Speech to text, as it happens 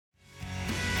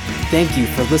Thank you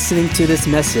for listening to this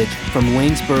message from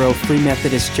Waynesboro Free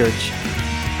Methodist Church.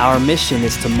 Our mission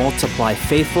is to multiply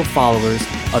faithful followers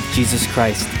of Jesus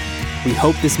Christ. We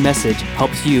hope this message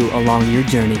helps you along your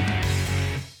journey.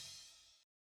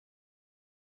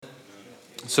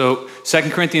 So 2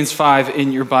 Corinthians 5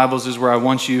 in your Bibles is where I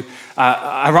want you.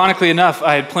 Ironically enough,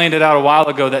 I had planned it out a while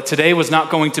ago that today was not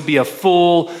going to be a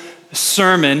full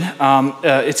sermon.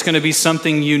 It's going to be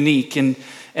something unique.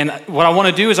 And what I want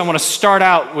to do is I want to start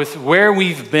out with where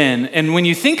we've been. And when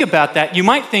you think about that, you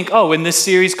might think, oh, in this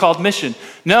series called Mission.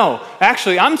 No,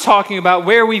 actually, I'm talking about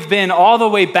where we've been all the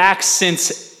way back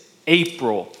since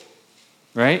April,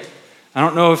 right? I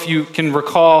don't know if you can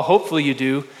recall, hopefully you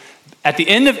do. At the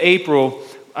end of April,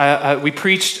 we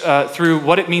preached through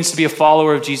what it means to be a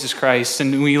follower of Jesus Christ.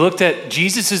 And we looked at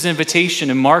Jesus' invitation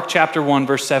in Mark chapter 1,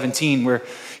 verse 17, where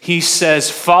he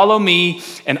says, follow me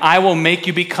and I will make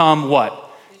you become what?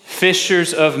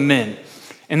 Fishers of men.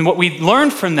 And what we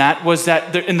learned from that was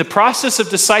that in the process of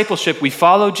discipleship, we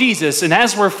follow Jesus. And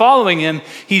as we're following him,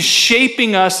 he's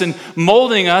shaping us and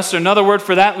molding us. Or another word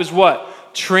for that was what?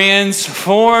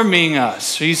 Transforming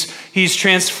us. He's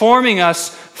transforming us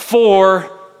for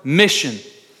mission.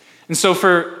 And so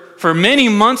for many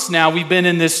months now, we've been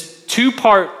in this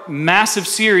two-part massive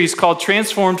series called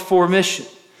Transformed for Mission.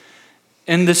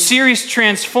 And the series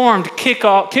Transformed kicked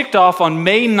off on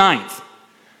May 9th.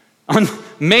 On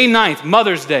May 9th,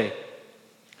 Mother's Day.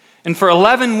 And for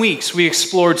 11 weeks, we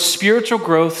explored spiritual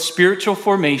growth, spiritual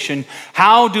formation.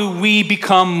 How do we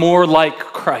become more like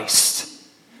Christ?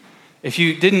 If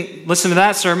you didn't listen to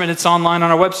that sermon, it's online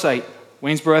on our website,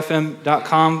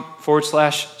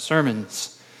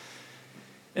 waynesborofm.com/sermons.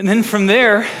 And then from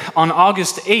there, on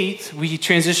August 8th, we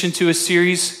transitioned to a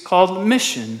series called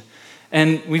Mission.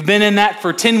 And we've been in that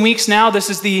for 10 weeks now. This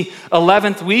is the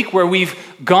 11th week where we've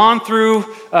gone through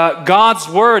God's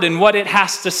word and what it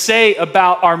has to say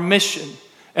about our mission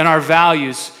and our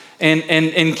values. And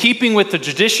in keeping with the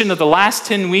tradition of the last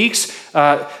 10 weeks,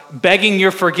 begging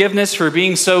your forgiveness for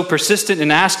being so persistent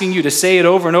and asking you to say it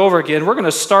over and over again, we're going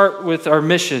to start with our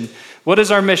mission. What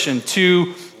is our mission?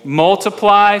 To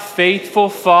multiply faithful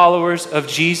followers of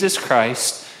Jesus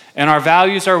Christ. And our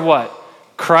values are what?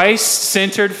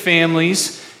 Christ-centered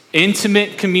families,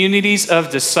 intimate communities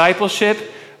of discipleship,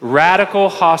 radical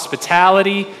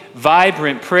hospitality,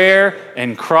 vibrant prayer,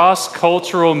 and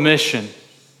cross-cultural mission.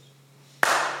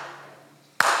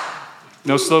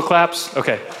 No slow claps?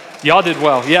 Okay. Y'all did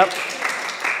well. Yep.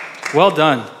 Well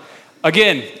done.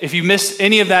 Again, if you missed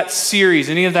any of that series,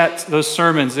 any of those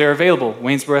sermons, they're available.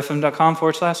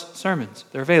 waynesborofm.com/sermons.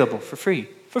 They're available for free.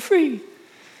 For free.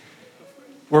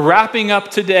 We're wrapping up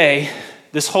today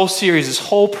this whole series, this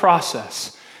whole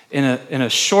process, in a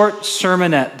short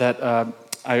sermonette that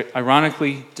I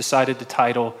ironically decided to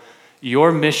title,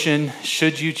 Your Mission,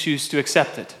 Should You Choose to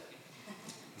Accept It.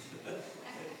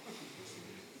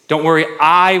 Don't worry,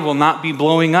 I will not be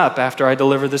blowing up after I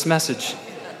deliver this message.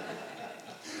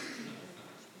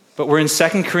 But we're in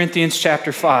 2 Corinthians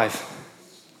chapter 5,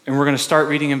 and we're going to start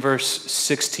reading in verse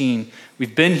 16.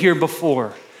 We've been here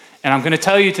before. And I'm going to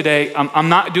tell you today, I'm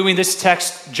not doing this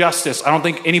text justice. I don't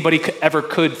think anybody ever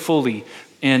could fully.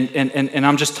 And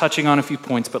I'm just touching on a few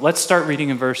points. But let's start reading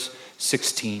in verse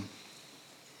 16.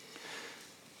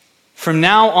 From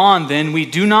now on, then, we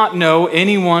do not know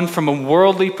anyone from a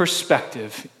worldly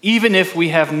perspective, even if we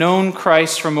have known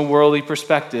Christ from a worldly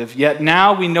perspective. Yet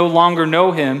now we no longer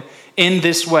know him in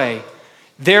this way.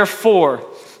 Therefore,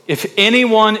 if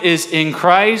anyone is in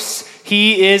Christ,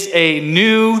 he is a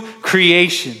new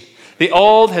creation. The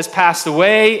old has passed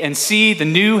away, and see, the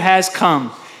new has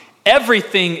come.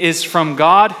 Everything is from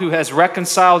God, who has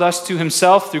reconciled us to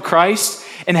himself through Christ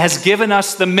and has given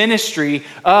us the ministry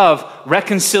of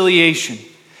reconciliation.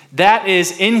 That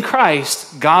is, in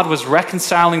Christ, God was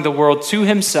reconciling the world to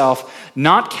himself,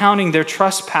 not counting their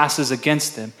trespasses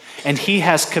against them. And he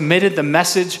has committed the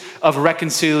message of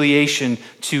reconciliation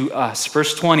to us.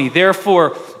 Verse 20,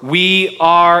 therefore, we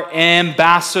are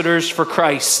ambassadors for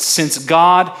Christ, since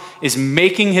God is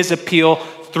making his appeal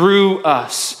through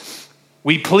us.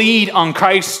 We plead on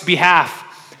Christ's behalf,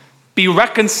 be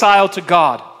reconciled to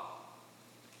God.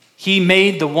 He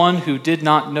made the one who did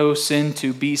not know sin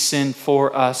to be sin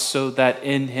for us, so that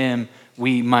in him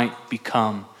we might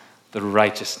become the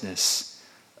righteousness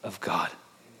of God.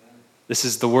 This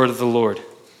is the word of the Lord.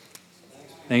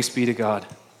 Thanks be to God.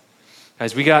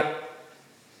 Guys, we got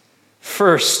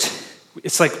first,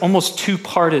 it's like almost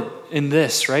two-parted in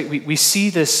this, right? We see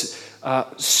this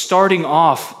starting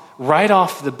off, right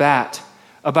off the bat,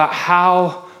 about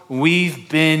how we've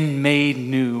been made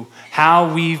new,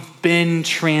 how we've been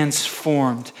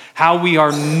transformed, how we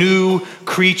are new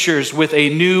creatures with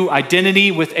a new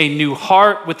identity, with a new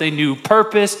heart, with a new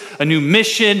purpose, a new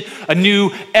mission, a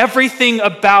new everything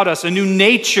about us, a new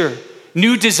nature,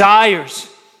 new desires.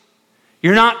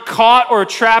 You're not caught or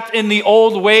trapped in the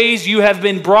old ways. You have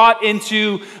been brought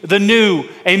into the new.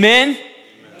 Amen?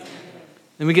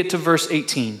 Then we get to verse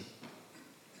 18.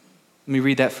 Let me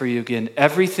read that for you again.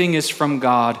 Everything is from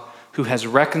God, who has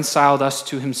reconciled us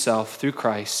to himself through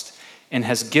Christ and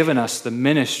has given us the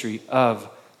ministry of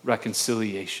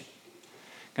reconciliation.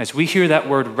 Guys, we hear that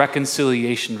word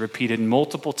reconciliation repeated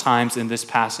multiple times in this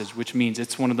passage, which means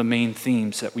it's one of the main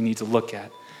themes that we need to look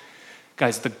at.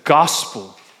 Guys, the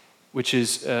gospel, which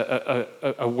is a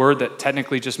word that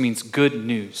technically just means good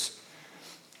news.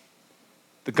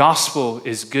 The gospel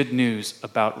is good news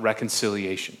about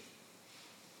reconciliation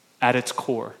at its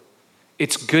core.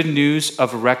 It's good news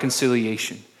of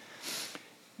reconciliation.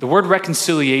 The word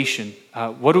reconciliation,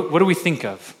 what do we think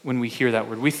of when we hear that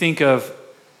word? We think of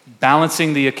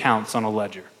balancing the accounts on a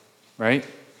ledger, right?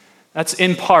 That's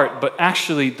in part, but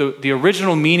actually the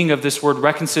original meaning of this word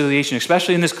reconciliation,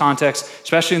 especially in this context,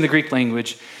 especially in the Greek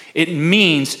language, it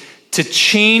means to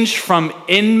change from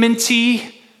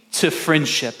enmity to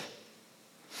friendship.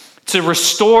 To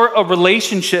restore a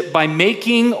relationship by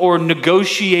making or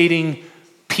negotiating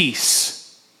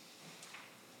peace.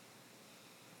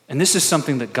 And this is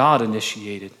something that God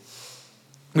initiated,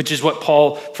 which is what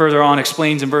Paul further on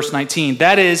explains in verse 19.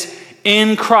 That is,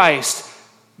 in Christ,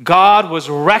 God was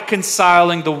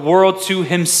reconciling the world to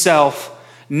himself,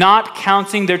 not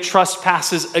counting their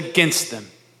trespasses against them.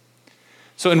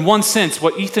 So in one sense,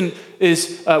 what Ethan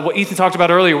talked about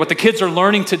earlier, what the kids are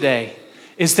learning today,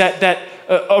 is that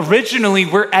originally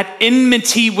we're at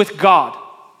enmity with God.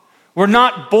 We're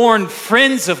not born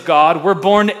friends of God, we're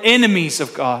born enemies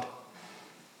of God.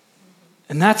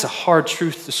 And that's a hard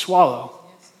truth to swallow.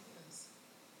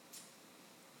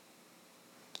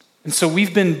 And so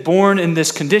we've been born in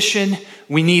this condition.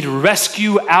 We need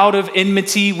rescue out of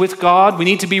enmity with God. We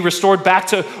need to be restored back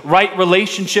to right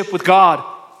relationship with God.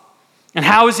 And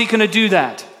how is he going to do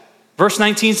that? Verse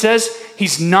 19 says,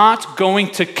 he's not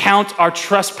going to count our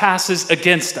trespasses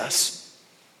against us.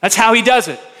 That's how he does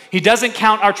it. He doesn't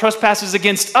count our trespasses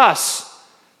against us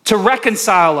to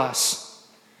reconcile us.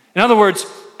 In other words,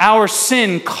 our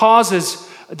sin causes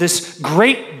this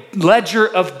great ledger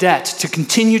of debt to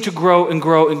continue to grow and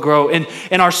grow and grow.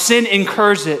 And our sin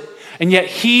incurs it. And yet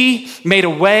he made a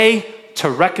way to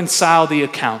reconcile the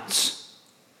accounts.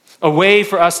 A way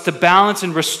for us to balance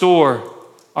and restore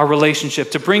our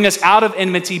relationship, to bring us out of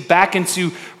enmity back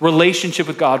into relationship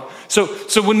with God. So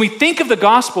when we think of the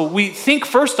gospel, we think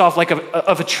first off like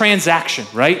of a transaction,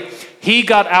 right? He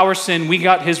got our sin, we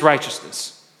got his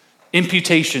righteousness.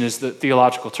 Imputation is the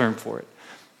theological term for it.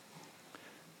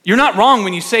 You're not wrong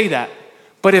when you say that,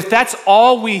 but if that's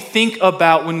all we think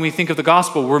about when we think of the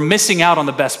gospel, we're missing out on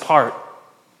the best part.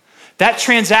 That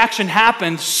transaction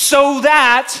happened so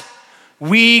that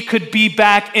we could be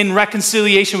back in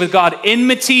reconciliation with God.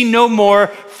 Enmity no more,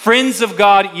 friends of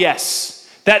God,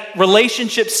 yes. That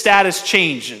relationship status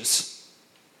changes.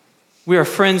 We are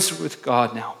friends with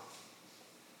God now.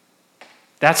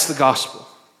 That's the gospel.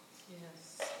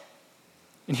 Yes.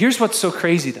 And here's what's so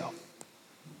crazy though.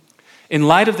 In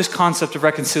light of this concept of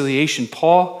reconciliation,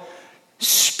 Paul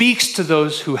speaks to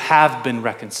those who have been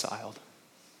reconciled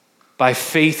by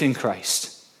faith in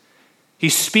Christ. He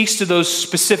speaks to those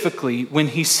specifically when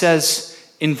he says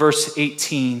in verse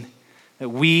 18 that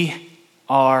we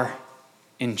are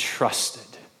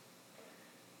entrusted.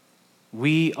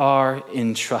 We are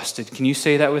entrusted. Can you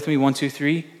say that with me? 1, 2,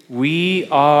 3. We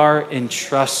are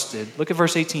entrusted. Look at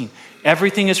verse 18.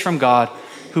 Everything is from God,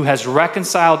 who has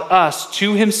reconciled us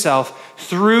to himself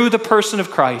through the person of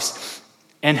Christ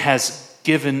and has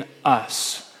given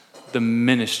us the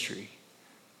ministry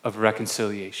of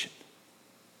reconciliation.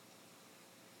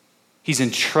 He's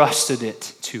entrusted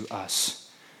it to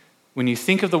us. When you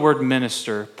think of the word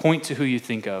minister, point to who you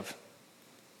think of.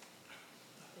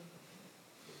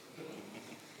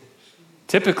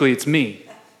 Typically, it's me.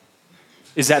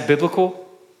 Is that biblical?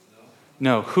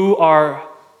 No. Who are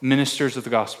ministers of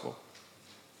the gospel?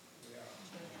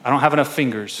 I don't have enough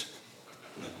fingers.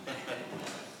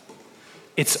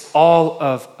 It's all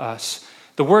of us.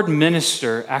 The word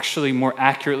minister actually more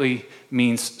accurately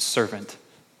means servant.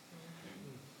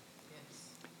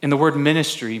 And the word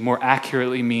ministry more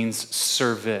accurately means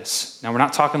service. Now, we're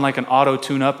not talking like an auto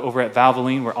tune-up over at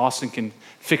Valvoline where Austin can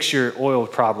fix your oil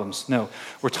problems. No,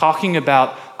 we're talking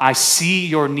about I see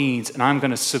your needs and I'm going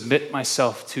to submit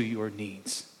myself to your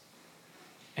needs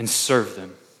and serve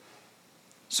them.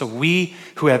 So we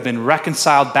who have been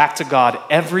reconciled back to God,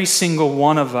 every single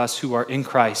one of us who are in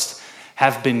Christ,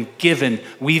 have been given,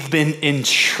 we've been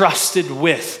entrusted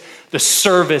with the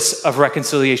service of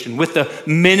reconciliation, with the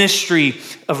ministry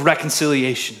of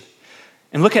reconciliation.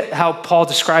 And look at how Paul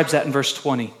describes that in verse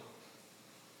 20. He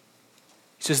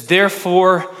says,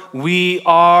 therefore we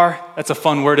are, that's a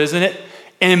fun word, isn't it?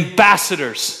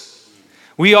 Ambassadors.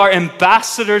 We are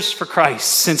ambassadors for Christ,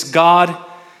 since God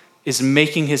is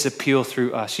making his appeal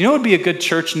through us. You know what would be a good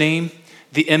church name?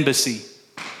 The Embassy.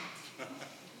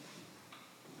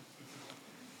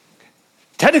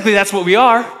 Technically, that's what we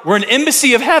are. We're an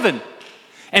embassy of heaven.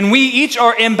 And we each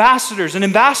are ambassadors. An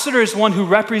ambassador is one who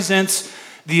represents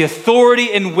the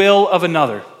authority and will of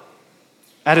another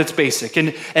at its basic.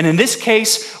 And in this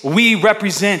case, we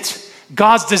represent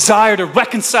God's desire to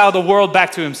reconcile the world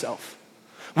back to himself.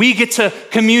 We get to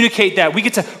communicate that. We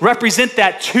get to represent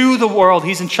that to the world.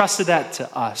 He's entrusted that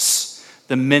to us,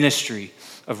 the ministry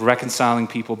of reconciling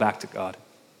people back to God.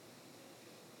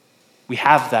 We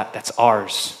have that. That's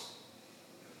ours.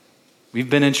 We've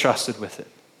been entrusted with it.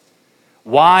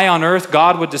 Why on earth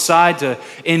God would decide to,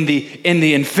 in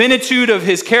the infinitude of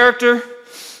his character,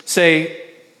 say,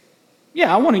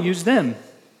 yeah, I want to use them.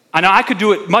 I know I could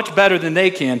do it much better than they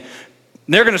can.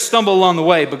 They're going to stumble along the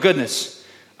way, but goodness,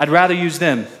 I'd rather use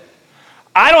them.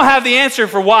 I don't have the answer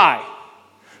for why,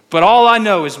 but all I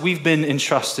know is we've been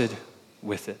entrusted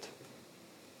with it.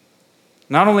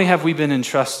 Not only have we been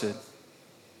entrusted,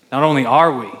 not only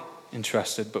are we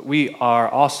entrusted, but we are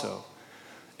also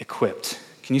equipped.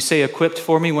 Can you say equipped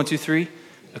for me? 1, 2, 3.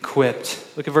 Equipped.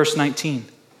 Look at verse 19.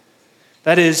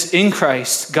 That is, in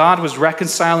Christ, God was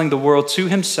reconciling the world to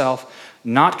himself,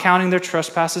 not counting their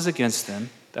trespasses against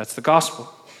them. That's the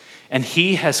gospel. And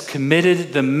he has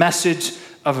committed the message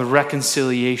of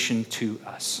reconciliation to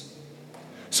us.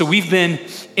 So we've been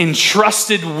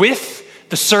entrusted with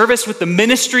the service, with the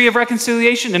ministry of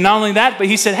reconciliation. And not only that, but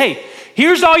he said, hey,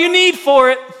 here's all you need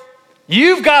for it.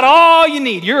 You've got all you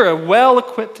need. You're a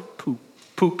well-equipped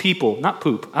people. Not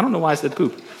poop. I don't know why I said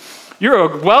poop. You're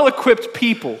a well-equipped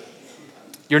people.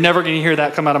 You're never going to hear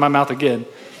that come out of my mouth again.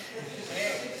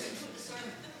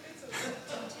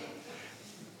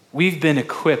 We've been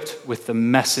equipped with the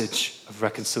message of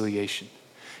reconciliation.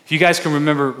 If you guys can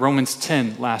remember Romans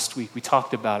 10 last week, we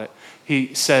talked about it.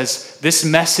 He says, this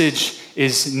message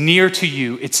is near to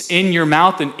you. It's in your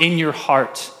mouth and in your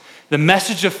heart. The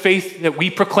message of faith that we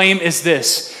proclaim is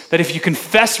this, that if you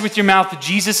confess with your mouth that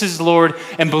Jesus is Lord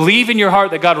and believe in your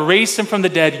heart that God raised him from the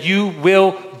dead, you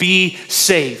will be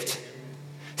saved.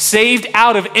 Saved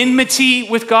out of enmity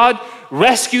with God,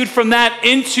 rescued from that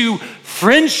into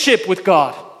friendship with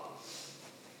God.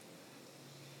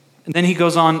 And then he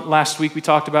goes on, last week we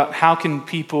talked about how can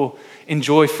people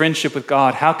enjoy friendship with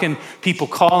God? How can people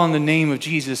call on the name of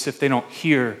Jesus if they don't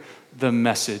hear the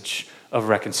message of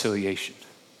reconciliation?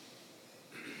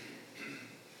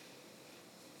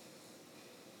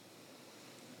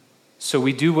 So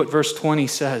we do what verse 20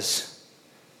 says.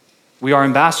 We are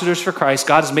ambassadors for Christ.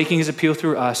 God is making his appeal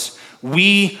through us.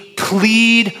 We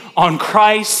plead on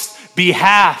Christ's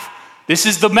behalf. This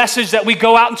is the message that we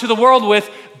go out into the world with.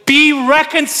 Be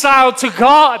reconciled to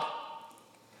God.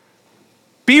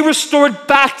 Be restored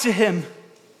back to him.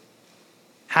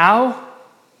 How?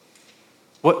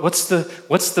 What's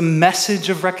the message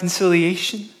of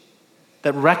reconciliation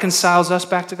that reconciles us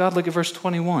back to God? Look at verse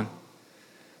 21.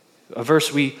 A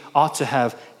verse we ought to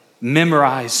have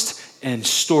memorized and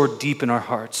stored deep in our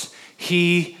hearts.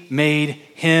 He made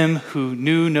him who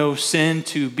knew no sin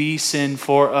to be sin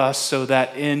for us, so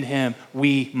that in him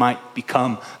we might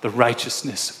become the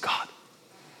righteousness of God.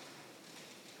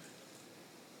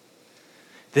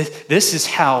 This is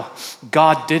how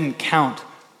God didn't count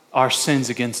our sins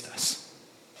against us.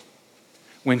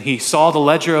 When he saw the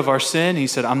ledger of our sin, he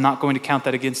said, I'm not going to count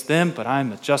that against them, but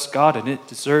I'm a just God and it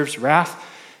deserves wrath.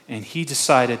 And he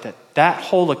decided that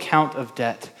whole account of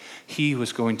debt he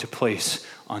was going to place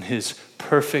on his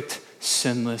perfect,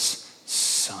 sinless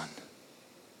Son.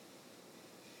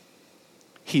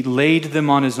 He laid them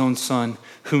on his own Son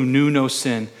who knew no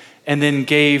sin, and then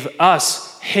gave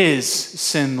us his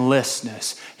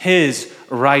sinlessness, his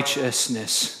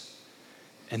righteousness.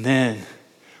 And then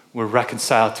we're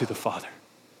reconciled to the Father.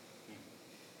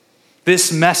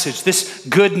 This message, this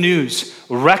good news,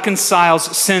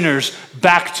 reconciles sinners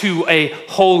back to a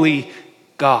holy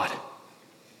God.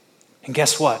 And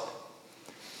guess what?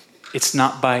 It's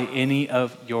not by any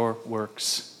of your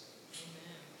works.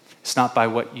 It's not by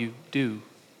what you do.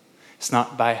 It's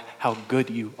not by how good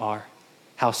you are,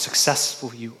 how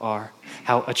successful you are,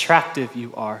 how attractive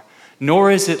you are.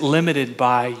 Nor is it limited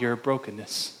by your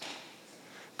brokenness,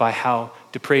 by how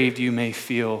depraved you may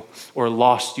feel or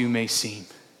lost you may seem.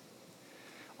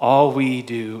 All we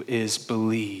do is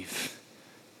believe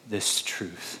this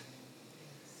truth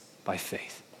by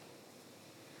faith.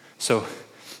 So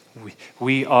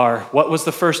we are, what was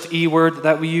the first E word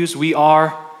that we used? We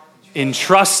are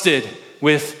entrusted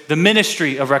with the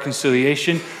ministry of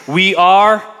reconciliation. We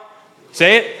are,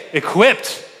 say it,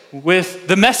 equipped with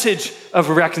the message of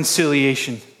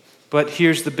reconciliation. But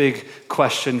here's the big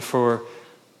question for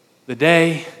the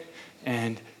day,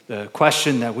 and the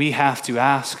question that we have to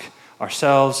ask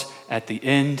ourselves at the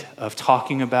end of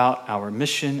talking about our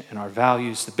mission and our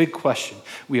values. The big question: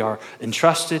 we are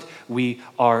entrusted, we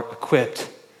are equipped.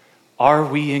 Are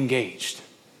we engaged?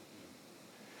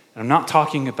 And I'm not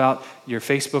talking about your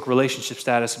Facebook relationship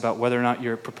status, about whether or not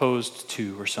you're proposed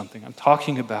to or something. I'm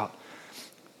talking about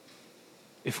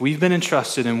if we've been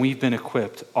entrusted and we've been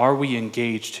equipped, are we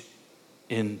engaged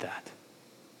in that?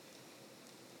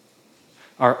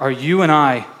 Are you and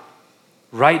I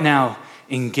right now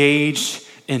engaged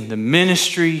in the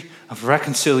ministry of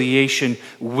reconciliation,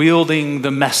 wielding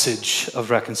the message of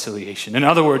reconciliation? In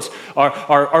other words,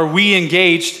 are we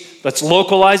engaged? Let's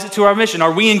localize it to our mission.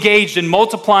 Are we engaged in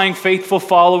multiplying faithful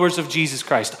followers of Jesus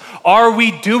Christ? Are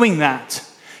we doing that?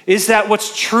 Is that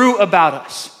what's true about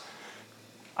us?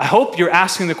 I hope you're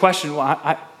asking the question, well,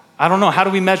 I don't know. How do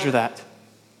we measure that?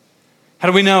 How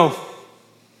do we know?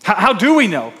 How do we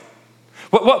know?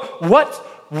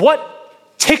 What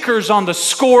tickers on the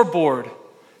scoreboard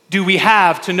do we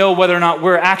have to know whether or not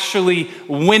we're actually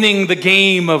winning the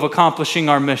game of accomplishing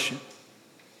our mission?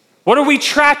 What are we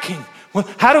tracking?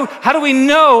 How do we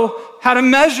know how to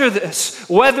measure this?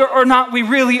 Whether or not we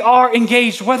really are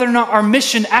engaged, whether or not our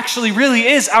mission actually really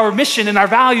is our mission and our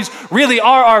values really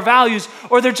are our values,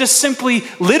 or they're just simply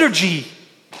liturgy.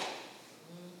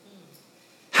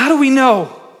 How do we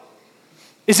know?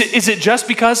 Is it just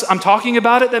because I'm talking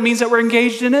about it that means that we're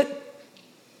engaged in it?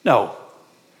 No.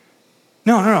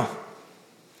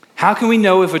 How can we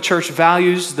know if a church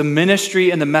values the ministry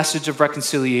and the message of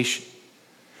reconciliation?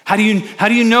 How do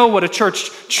you know what a church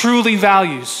truly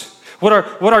values?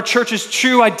 What our church's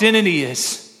true identity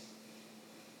is?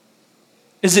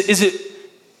 Is it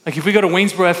like if we go to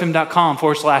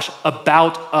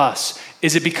waynesborofm.com/about us,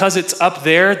 is it because it's up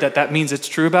there that means it's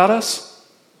true about us?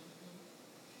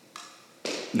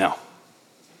 No.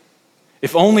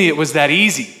 If only it was that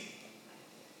easy.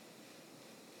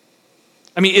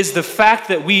 I mean, is the fact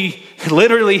that we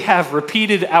literally have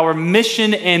repeated our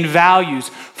mission and values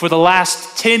for the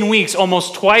last 10 weeks,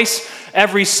 almost twice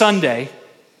every Sunday,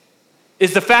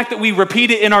 is the fact that we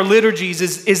repeat it in our liturgies,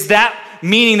 is that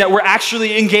meaning that we're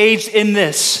actually engaged in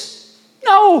this?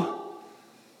 No.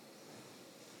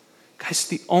 Guys,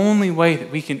 the only way that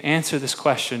we can answer this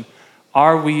question,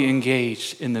 are we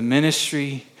engaged in the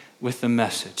ministry with the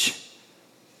message,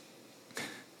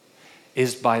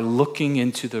 is by looking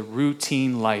into the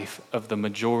routine life of the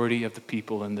majority of the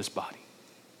people in this body.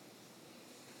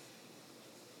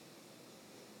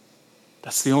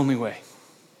 That's the only way.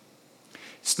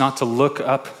 It's not to look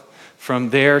up from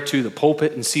there to the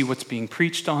pulpit and see what's being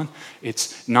preached on.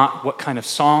 It's not what kind of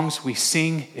songs we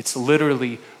sing. It's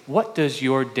literally, what does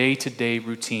your day-to-day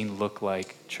routine look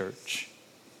like, church?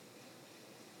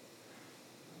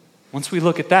 Once we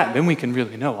look at that, then we can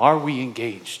really know, are we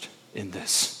engaged in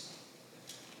this?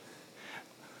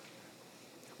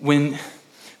 When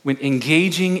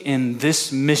engaging in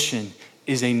this mission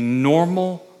is a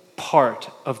normal part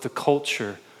of the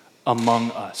culture among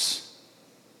us,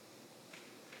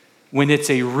 when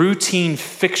it's a routine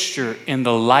fixture in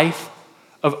the life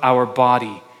of our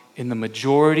body, in the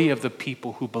majority of the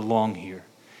people who belong here,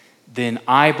 then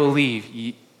I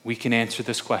believe we can answer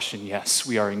this question, yes,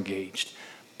 we are engaged.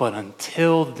 But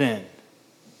until then,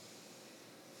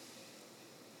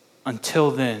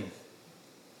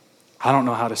 I don't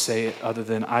know how to say it other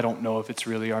than I don't know if it's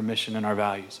really our mission and our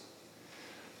values,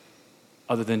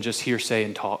 other than just hearsay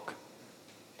and talk.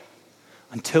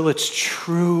 Until it's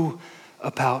true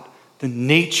about the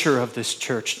nature of this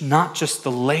church, not just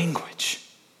the language.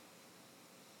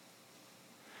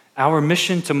 Our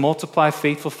mission to multiply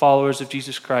faithful followers of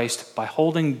Jesus Christ by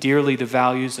holding dearly the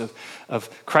values of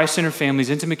Christ-centered families,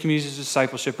 intimate communities of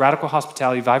discipleship, radical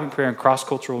hospitality, vibrant prayer, and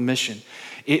cross-cultural mission.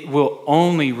 It will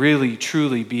only really,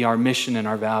 truly be our mission and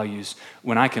our values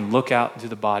when I can look out into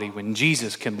the body, when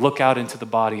Jesus can look out into the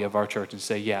body of our church and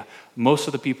say, yeah, most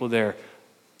of the people there,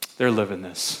 they're living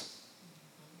this.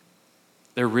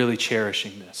 They're really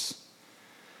cherishing this.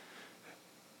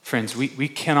 Friends, we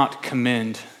cannot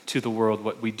commend to the world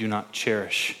what we do not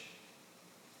cherish.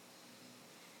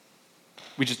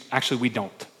 We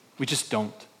don't. We just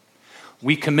don't.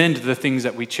 We commend the things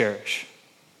that we cherish.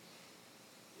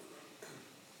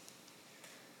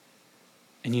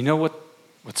 And you know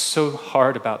what's so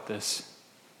hard about this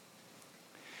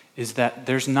is that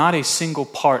there's not a single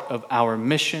part of our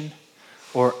mission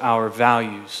or our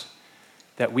values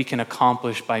that we can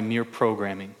accomplish by mere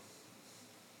programming,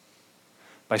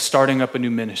 by starting up a new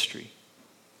ministry.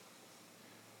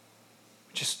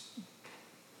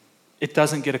 It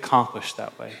doesn't get accomplished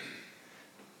that way.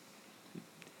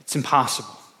 It's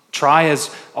impossible. Try as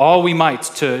all we might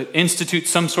to institute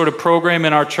some sort of program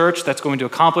in our church that's going to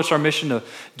accomplish our mission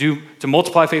to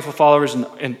multiply faithful followers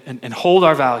and hold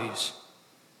our values.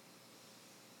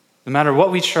 No matter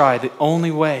what we try, the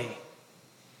only way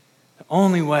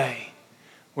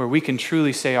where we can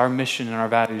truly say our mission and our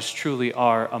values truly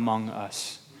are among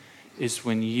us is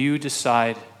when you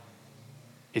decide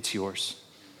it's yours.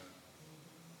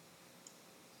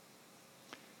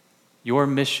 Your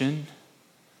mission,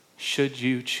 should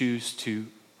you choose to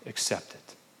accept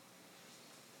it,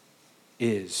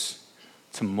 is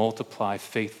to multiply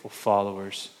faithful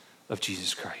followers of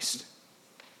Jesus Christ.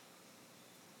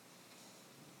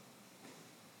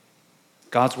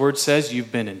 God's word says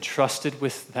you've been entrusted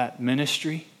with that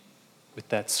ministry, with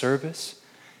that service,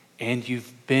 and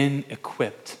you've been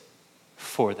equipped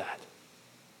for that.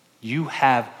 You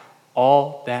have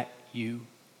all that you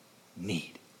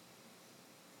need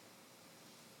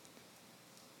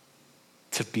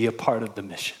to be a part of the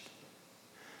mission.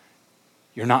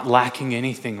 You're not lacking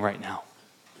anything right now.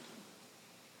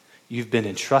 You've been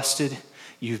entrusted,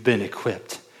 you've been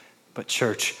equipped. But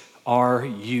church, are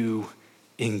you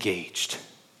engaged?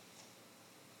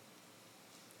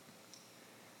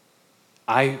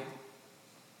 I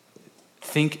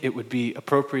think it would be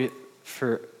appropriate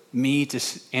for me to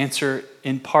answer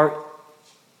in part,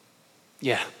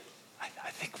 yeah, I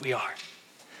think we are.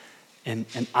 And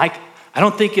I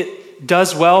don't think it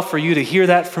does well for you to hear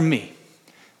that from me,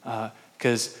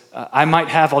 because I might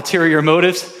have ulterior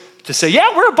motives to say,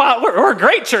 yeah, we're a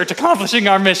great church accomplishing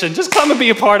our mission. Just come and be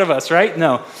a part of us, right?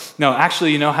 No,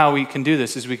 actually, you know how we can do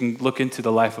this is we can look into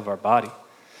the life of our body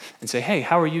and say, hey,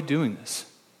 how are you doing this?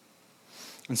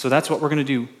 And so that's what we're going to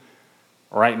do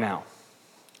right now.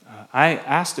 I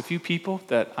asked a few people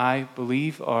that I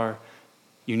believe are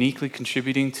uniquely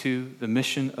contributing to the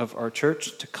mission of our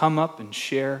church to come up and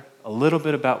share a little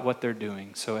bit about what they're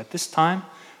doing. So at this time,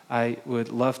 I would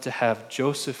love to have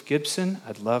Joseph Gibson.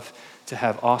 I'd love to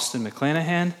have Austin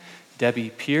McClanahan, Debbie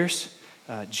Pierce,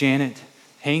 Janet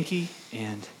Hankey,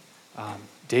 and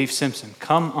Dave Simpson.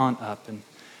 Come on up.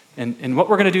 And what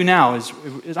we're going to do now is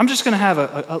I'm just going to have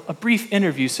a brief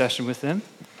interview session with them,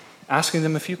 asking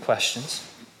them a few questions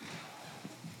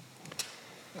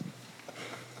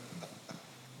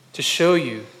to show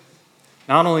you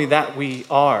not only that we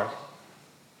are,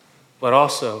 but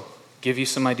also give you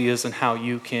some ideas on how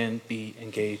you can be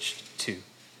engaged too.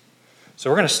 So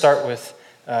we're going to start with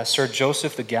Sir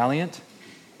Joseph the Gallant.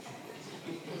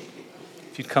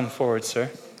 If you'd come forward, sir.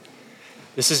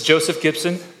 This is Joseph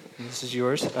Gibson, and this is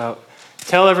yours.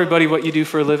 Tell everybody what you do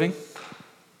for a living.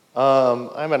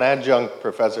 I'm an adjunct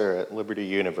professor at Liberty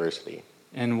University.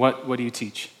 And what do you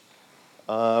teach?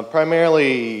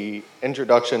 Primarily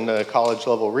introduction to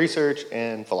college-level research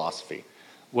and philosophy.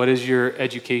 What is your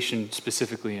education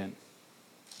specifically in?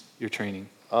 Your training?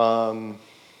 And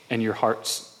your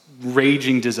heart's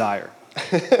raging desire?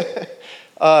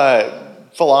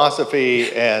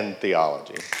 Philosophy and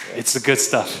theology. It's the good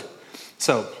stuff.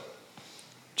 So,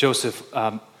 Joseph,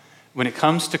 when it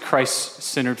comes to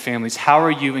Christ-centered families, how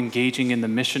are you engaging in the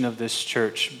mission of this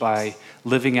church by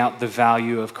living out the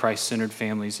value of Christ-centered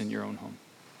families in your own home?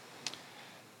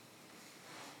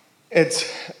 It's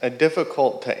a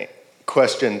difficult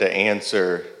question to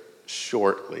answer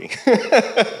shortly.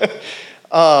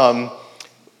 A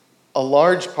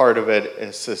large part of it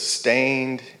is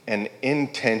sustained and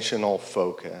intentional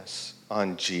focus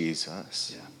on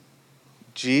Jesus. Yeah.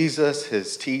 Jesus,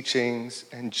 his teachings,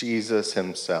 and Jesus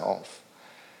himself.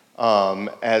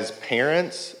 As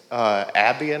parents,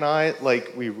 Abby and I,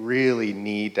 we really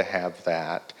need to have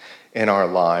that in our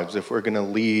lives if we're going to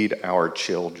lead our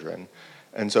children.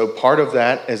 And so part of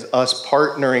that is us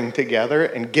partnering together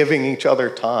and giving each other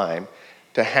time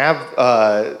to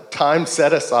have time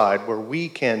set aside where we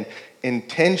can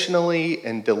intentionally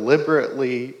and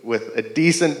deliberately, with a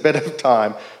decent bit of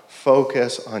time,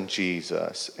 focus on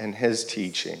Jesus and his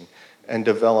teaching and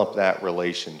develop that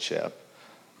relationship.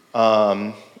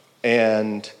 And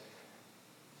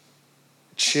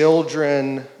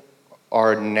children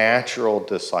are natural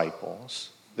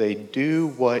disciples. They do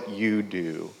what you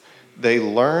do. They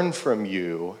learn from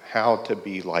you how to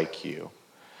be like you.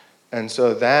 And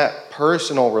so that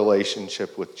personal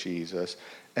relationship with Jesus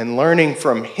And learning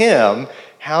from him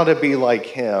how to be like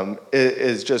him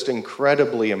is just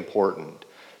incredibly important.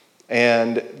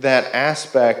 And that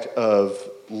aspect of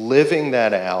living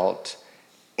that out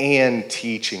and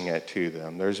teaching it to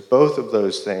them. There's both of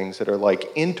those things that are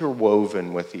like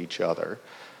interwoven with each other.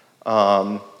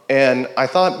 And I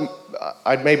thought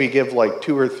I'd maybe give like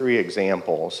 2 or 3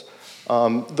 examples.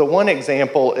 The one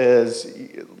example is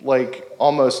like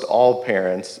almost all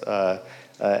parents,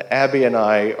 Abby and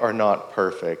I are not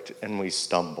perfect and we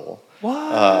stumble.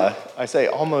 What? I say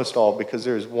almost all because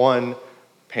there's one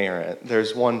parent,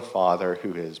 there's one father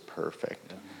who is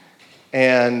perfect.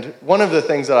 And one of the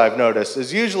things that I've noticed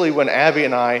is usually when Abby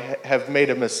and I have made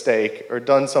a mistake or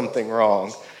done something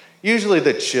wrong, usually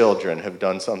the children have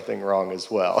done something wrong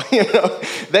as well.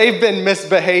 They've been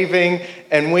misbehaving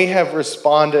and we have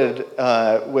responded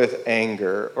with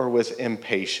anger or with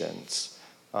impatience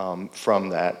from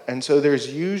that. And so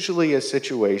there's usually a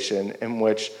situation in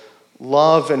which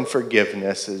love and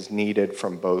forgiveness is needed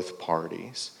from both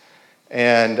parties.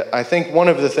 And I think one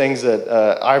of the things that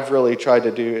I've really tried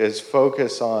to do is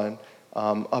focus on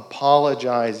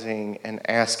apologizing and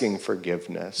asking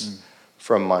forgiveness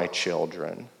from my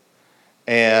children.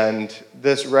 And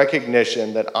this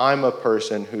recognition that I'm a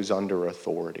person who's under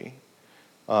authority,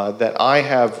 that I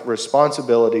have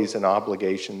responsibilities and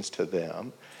obligations to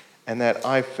them, and that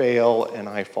I fail and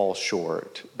I fall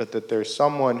short, but that there's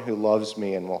someone who loves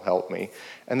me and will help me.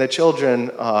 And the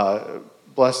children,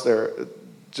 bless their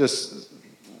just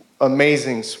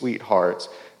amazing sweethearts,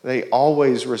 they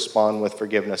always respond with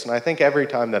forgiveness. And I think every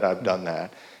time that I've done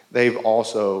that, they've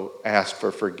also asked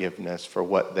for forgiveness for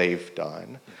what they've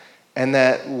done. And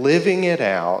that living it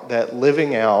out, that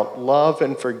living out love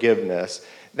and forgiveness,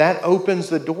 that opens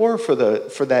the door for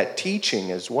that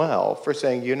teaching as well, for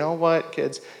saying, you know what,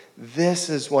 kids, this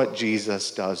is what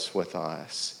Jesus does with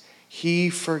us. He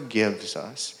forgives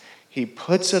us. He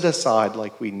puts it aside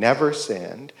like we never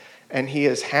sinned, and he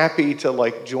is happy to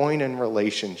like join in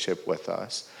relationship with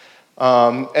us.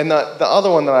 And the other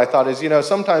one that I thought is,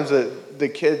 sometimes the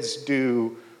kids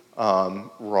do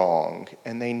wrong,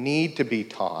 and they need to be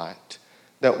taught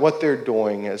that what they're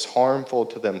doing is harmful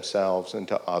to themselves and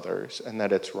to others, and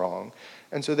that it's wrong.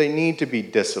 And so they need to be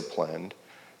disciplined.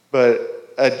 But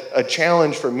a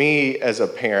challenge for me as a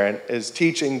parent is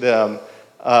teaching them,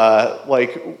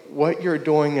 what you're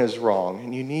doing is wrong,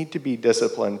 and you need to be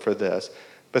disciplined for this,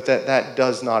 but that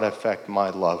does not affect my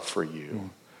love for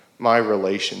you, my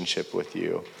relationship with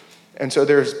you. And so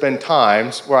there's been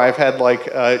times where I've had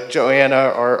Joanna,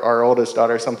 our oldest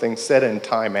daughter, something sit in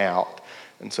timeout.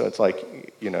 And so it's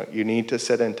like, you need to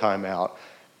sit in timeout.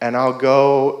 And I'll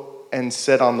go and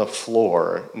sit on the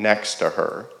floor next to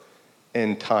her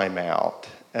in timeout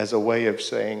as a way of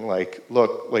saying,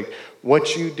 look,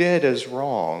 what you did is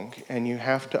wrong, and you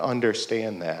have to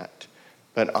understand that.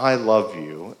 But I love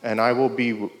you, and I will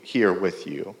be here with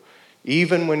you.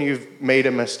 Even when you've made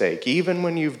a mistake, even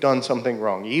when you've done something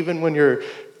wrong, even when you're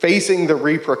facing the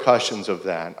repercussions of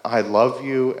that, I love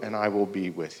you and I will be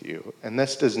with you. And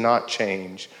this does not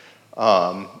change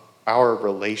our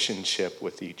relationship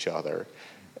with each other.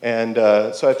 And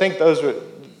so I think those were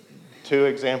 2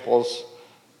 examples.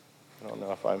 I don't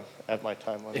know if I'm at my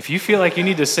time limit. If you feel like you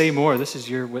need to say more, this is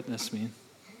your witness, man.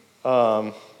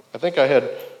 I think I had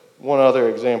one other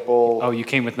example. Oh, you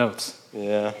came with notes.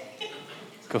 Yeah.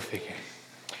 Go figure.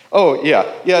 Oh, yeah.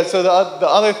 Yeah, so the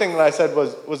other thing that I said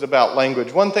was about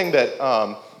language. One thing that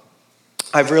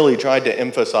I've really tried to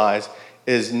emphasize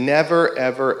is never,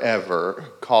 ever, ever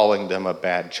calling them a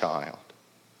bad child.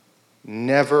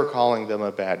 Never calling them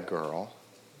a bad girl.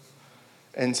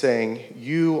 And saying,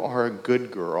 you are a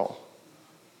good girl.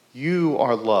 You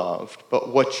are loved, but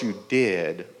what you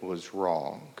did was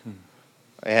wrong.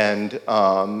 And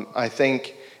I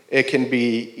think it can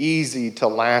be easy to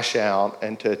lash out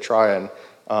and to try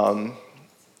and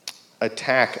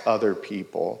attack other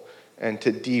people and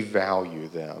to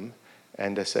devalue them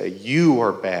and to say, you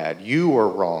are bad, you are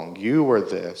wrong, you are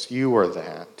this, you are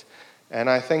that. And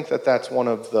I think that that's one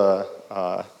of the,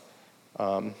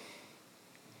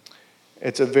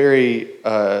 it's a very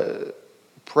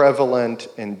prevalent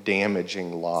and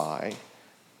damaging lie,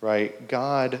 right?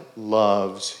 God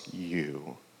loves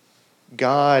you.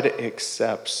 God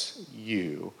accepts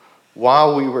you.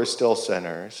 While we were still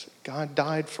sinners, God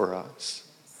died for us.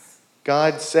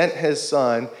 God sent his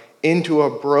son into a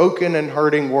broken and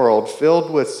hurting world filled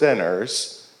with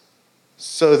sinners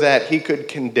so that he could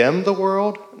condemn the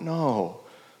world? No,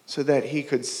 so that he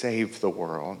could save the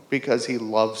world because he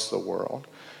loves the world.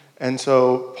 And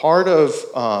so part of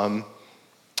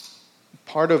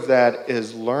that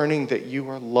is learning that you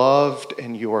are loved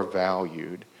and you are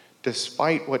valued,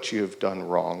 despite what you have done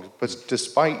wrong, but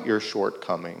despite your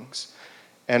shortcomings.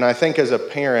 And I think as a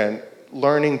parent,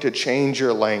 learning to change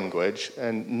your language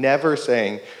and never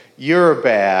saying, you're a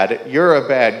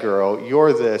bad girl,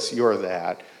 you're this, you're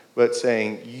that, but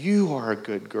saying, you are a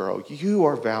good girl, you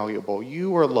are valuable,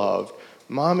 you are loved,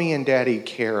 mommy and daddy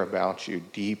care about you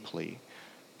deeply.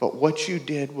 But what you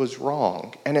did was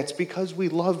wrong. And it's because we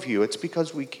love you, it's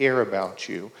because we care about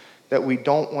you, that we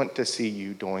don't want to see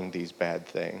you doing these bad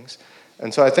things.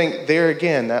 And so I think there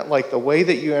again, that like the way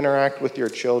that you interact with your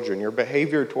children, your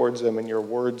behavior towards them and your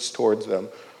words towards them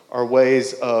are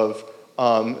ways of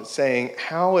saying,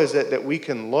 how is it that we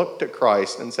can look to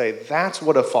Christ and say, that's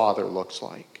what a father looks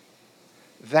like.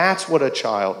 That's what a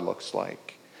child looks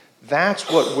like.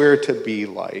 That's what we're to be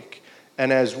like.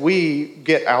 And as we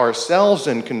get ourselves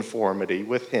in conformity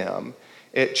with him,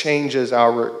 it changes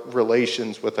our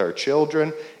relations with our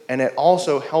children, and it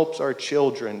also helps our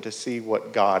children to see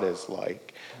what God is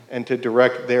like and to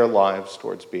direct their lives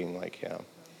towards being like him.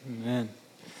 Amen.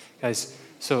 Guys,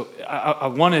 so I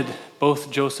wanted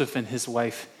both Joseph and his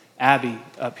wife, Abby,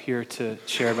 up here to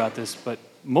share about this, but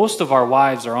most of our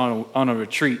wives are on a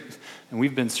retreat, and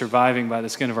we've been surviving by the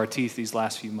skin of our teeth these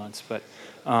last few months. But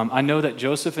I know that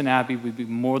Joseph and Abby would be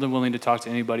more than willing to talk to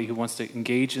anybody who wants to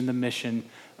engage in the mission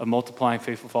of multiplying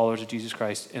faithful followers of Jesus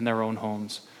Christ in their own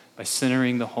homes by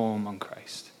centering the home on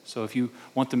Christ. So if you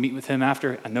want to meet with him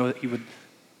after, I know that he would.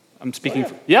 I'm speaking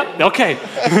for. Yep, okay.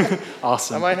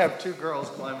 Awesome. I might have two girls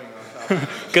climbing on top.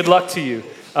 Good luck to you.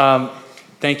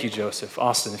 Thank you, Joseph.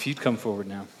 Austin, if you'd come forward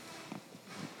now.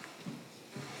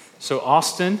 So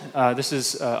Austin, this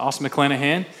is Austin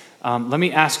McClanahan. Let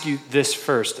me ask you this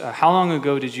first. How long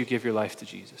ago did you give your life to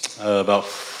Jesus? About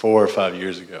 4 or 5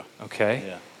 years ago. Okay.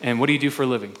 Yeah. And what do you do for a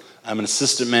living? I'm an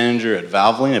assistant manager at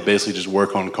Valvoline. I basically just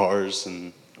work on cars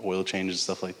and oil changes,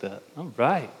 stuff like that. All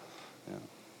right. Yeah.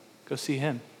 Go see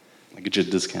him. I get you a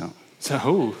discount.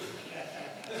 So,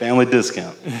 Family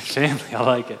discount. family, I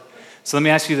like it. So let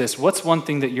me ask you this. What's one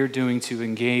thing that you're doing to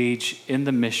engage in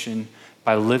the mission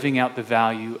by living out the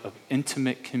value of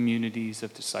intimate communities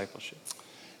of discipleship?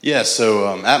 Yeah,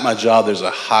 so at my job, there's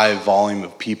a high volume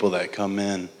of people that come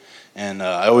in. And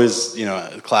I always,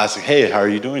 classic, hey, how are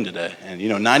you doing today? And,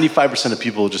 95% of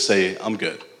people just say, I'm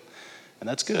good. And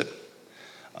that's good.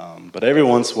 But every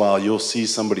once in a while, you'll see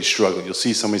somebody struggling. You'll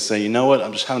see somebody say, you know what,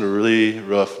 I'm just having a really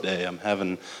rough day. I'm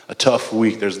having a tough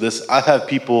week. I've had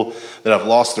people that have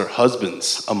lost their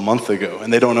husbands a month ago,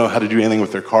 and they don't know how to do anything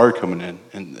with their car coming in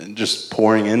and just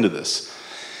pouring into this.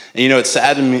 And,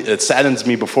 it saddens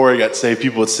me before I got saved.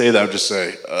 People would say that. I would just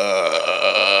say,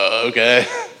 okay.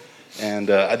 And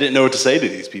I didn't know what to say to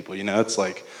these people. It's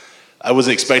like I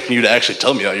wasn't expecting you to actually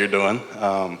tell me how you're doing.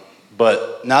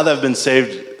 But now that I've been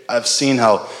saved, I've seen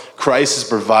how Christ has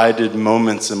provided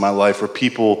moments in my life where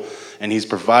he's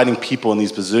providing people in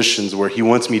these positions where he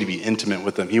wants me to be intimate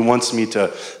with them. He wants me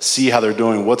to see how they're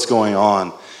doing, what's going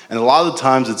on. And a lot of the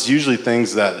times it's usually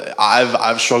things that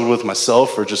I've struggled with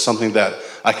myself or just something that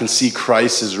I can see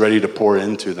Christ is ready to pour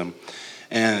into them.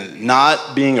 And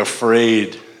not being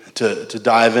afraid to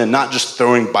dive in, not just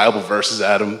throwing Bible verses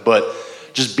at them, but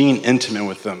just being intimate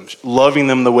with them, loving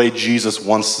them the way Jesus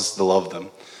wants us to love them.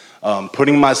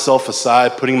 Putting myself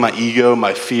aside, putting my ego,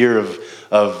 my fear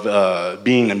of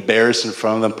being embarrassed in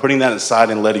front of them, putting that aside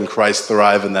and letting Christ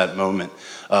thrive in that moment.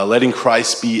 Letting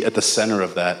Christ be at the center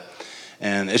of that.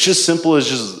 And it's just simple as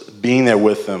just being there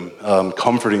with them,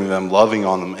 comforting them, loving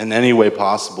on them in any way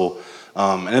possible.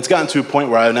 And it's gotten to a point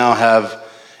where I now have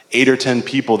 8 or 10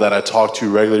 people that I talk to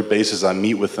regular basis. I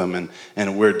meet with them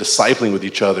and we're discipling with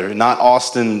each other. Not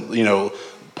Austin,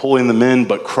 pulling them in,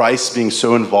 but Christ being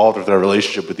so involved with our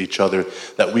relationship with each other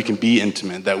that we can be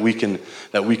intimate, that we can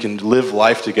live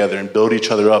life together and build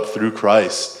each other up through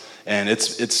Christ. And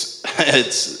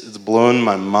it's blown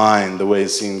my mind the way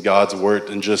it's seen God's work,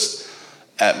 and just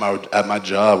at my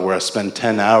job where I spend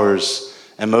 10 hours,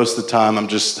 and most of the time I'm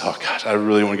just, oh gosh, I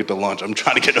really want to get to lunch. I'm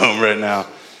trying to get home right now.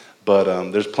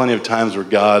 But there's plenty of times where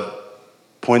God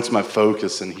points my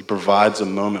focus and he provides a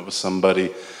moment with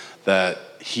somebody that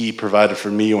he provided for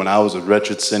me when I was a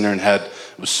wretched sinner and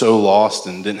was so lost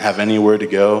and didn't have anywhere to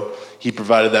go. He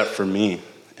provided that for me.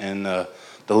 And the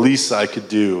least I could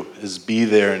do is be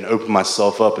there and open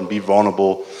myself up and be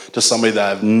vulnerable to somebody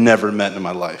that I've never met in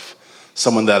my life.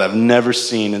 Someone that I've never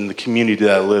seen in the community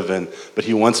that I live in, but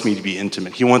he wants me to be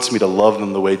intimate. He wants me to love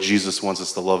them the way Jesus wants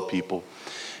us to love people.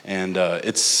 And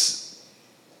it's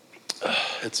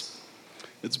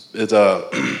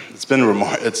been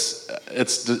remarkable.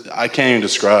 I can't even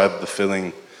describe the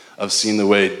feeling of seeing the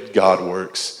way God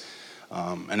works.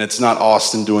 And it's not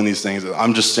Austin doing these things.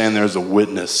 I'm just standing there as a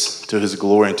witness to his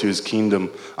glory and to his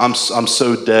kingdom. I'm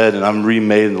so dead, and I'm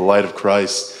remade in the light of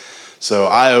Christ. So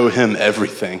I owe him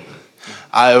everything.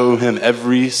 I owe him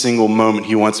every single moment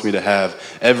he wants me to have,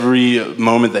 every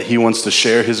moment that he wants to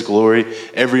share his glory,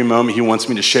 every moment he wants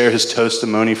me to share his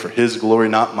testimony for his glory,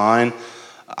 not mine.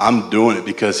 I'm doing it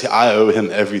because I owe him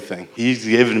everything. He's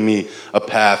given me a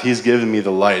path. He's given me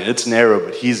the light. It's narrow,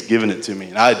 but he's given it to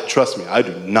me. And trust me, I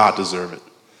do not deserve it.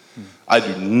 I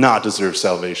do not deserve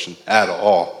salvation at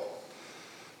all.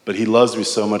 But he loves me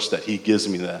so much that he gives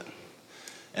me that.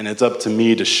 And it's up to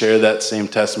me to share that same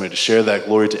testimony, to share that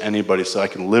glory to anybody so I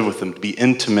can live with them, to be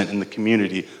intimate in the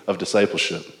community of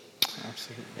discipleship.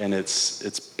 Absolutely. And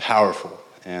it's powerful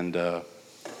and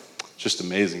just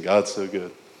amazing. God's so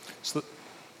good. So,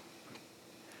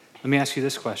 let me ask you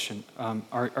this question.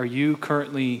 Are you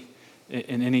currently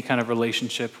in any kind of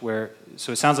relationship where,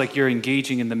 so it sounds like you're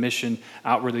engaging in the mission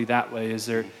outwardly that way. Is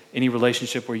there any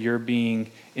relationship where you're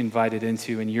being invited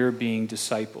into and you're being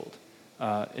discipled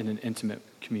in an intimate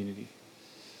community?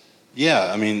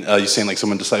 Yeah, I mean, you saying like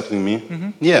someone discipling me? Mm-hmm.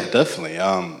 Yeah, definitely.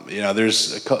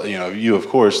 There's, you of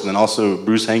course, and then also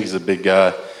Bruce Hankey's a big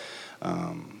guy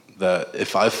that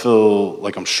if I feel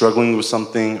like I'm struggling with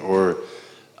something or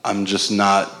I'm just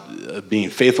not being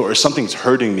faithful or something's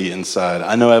hurting me inside,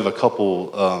 I know I have a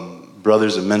couple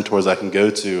brothers and mentors I can go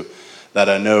to that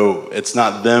I know it's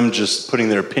not them just putting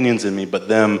their opinions in me, but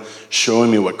them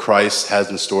showing me what Christ has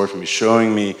in store for me,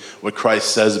 showing me what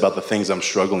Christ says about the things I'm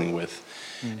struggling with.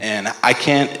 Mm-hmm. And I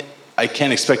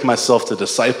can't expect myself to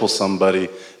disciple somebody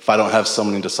if I don't have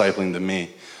someone discipling to me.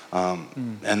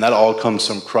 And that all comes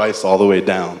from Christ all the way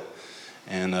down.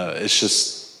 And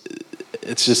it's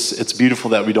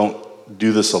beautiful that we don't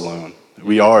do this alone.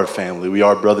 We are a family. We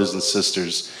are brothers and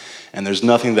sisters. And there's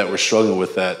nothing that we're struggling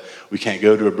with that we can't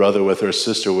go to a brother with or a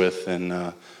sister with.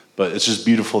 But it's just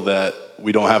beautiful that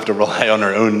we don't have to rely on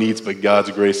our own needs, but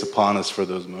God's grace upon us for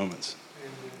those moments.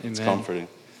 Amen. It's comforting.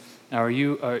 Now, are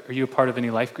you a part of any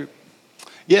life group?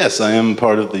 Yes, I am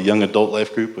part of the young adult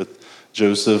life group with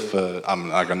Joseph. I'm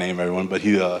not going to name everyone, but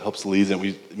he helps lead it.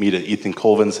 We meet at Ethan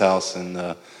Colvin's house,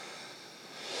 and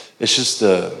it's just...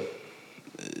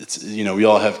 we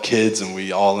all have kids and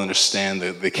we all understand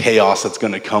the chaos that's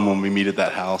going to come when we meet at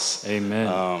that house.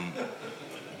 Amen.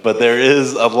 But there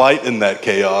is a light in that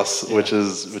chaos, which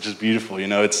is beautiful.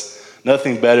 It's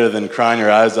nothing better than crying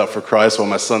your eyes out for Christ while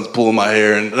my son's pulling my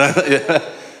hair and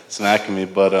smacking me.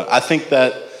 But I think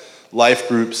that life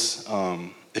groups,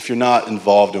 if you're not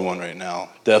involved in one right now,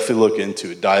 definitely look into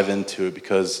it, dive into it,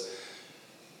 because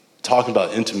talking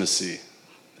about intimacy,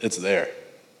 it's there.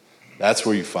 That's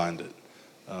where you find it.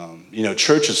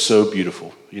 Church is so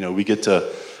beautiful. We get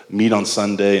to meet on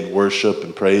Sunday and worship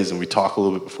and praise, and we talk a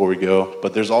little bit before we go.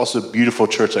 But there's also beautiful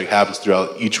church that happens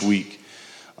throughout each week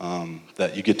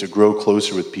that you get to grow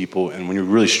closer with people. And when you're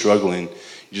really struggling,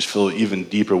 you just feel even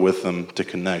deeper with them to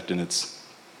connect, and it's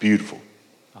beautiful.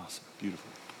 Awesome. Beautiful.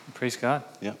 Praise God.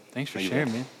 Yeah. Thanks for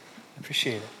sharing, man. I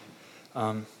appreciate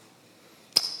it.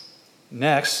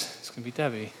 Next, it's going to be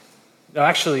Debbie. No,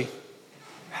 actually,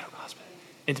 Radical Hospitality.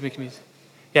 Intimate community.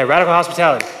 Yeah, Radical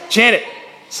Hospitality. Janet.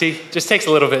 See, just takes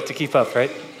a little bit to keep up, right?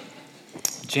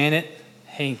 Janet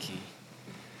Hankey.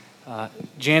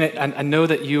 Janet, I know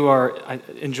that you are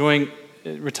enjoying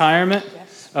retirement.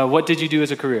 Yes. What did you do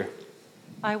as a career?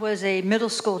 I was a middle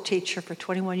school teacher for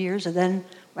 21 years, and then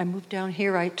when I moved down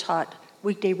here, I taught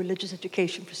weekday religious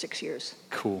education for 6 years.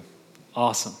 Cool.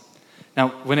 Awesome. Now,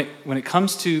 when it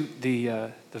comes to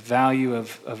the value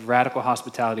of radical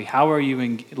hospitality, how are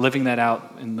you living that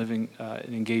out and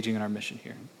and engaging in our mission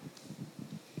here?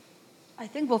 I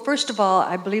think, well, first of all,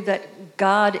 I believe that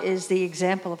God is the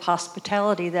example of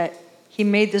hospitality, that he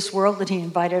made this world and he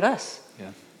invited us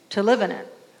to live in it.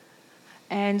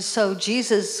 And so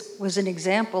Jesus was an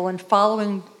example, and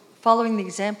following the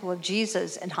example of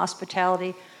Jesus and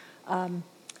hospitality,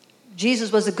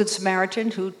 Jesus was a good Samaritan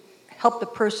who helped the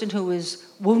person who was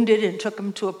wounded and took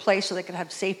them to a place so they could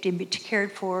have safety and be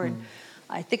cared for. And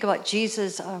I think about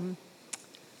Jesus,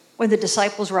 when the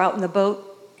disciples were out in the boat,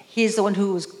 he's the one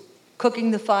who was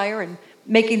cooking the fire and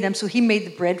making them. So he made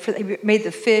the bread, he made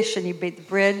the fish and he made the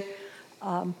bread.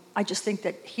 I just think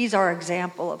that he's our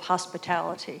example of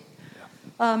hospitality.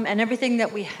 And everything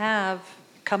that we have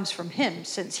comes from him,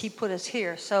 since he put us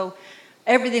here. So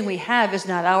everything we have is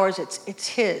not ours, it's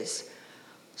his.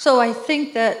 So I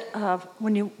think that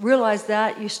when you realize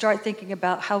that, you start thinking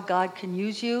about how God can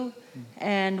use you.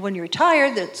 And when you're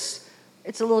retired, it's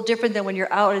a little different than when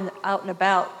you're out and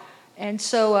about. And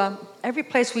so every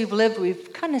place we've lived,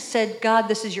 we've kind of said, God,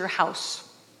 this is your house.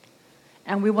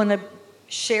 And we want to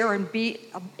share and be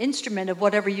an instrument of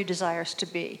whatever you desire us to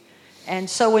be. And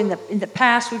so in the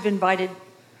past, we've invited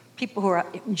people who are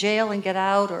in jail and get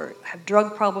out, or have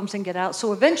drug problems and get out.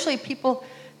 So eventually people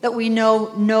that we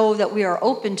know that we are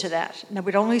open to that. Now,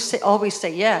 we don't always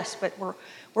say yes, but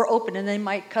we're open, and they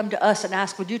might come to us and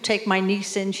ask, would you take my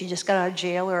niece in? She just got out of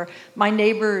jail, or my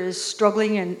neighbor is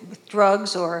struggling with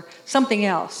drugs or something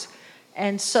else.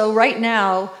 And so right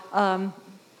now,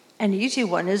 an easy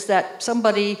one is that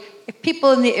if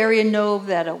people in the area know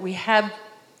that we have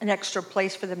an extra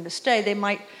place for them to stay,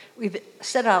 we've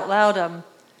said out loud,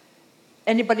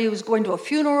 anybody who's going to a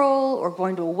funeral or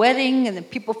going to a wedding, and then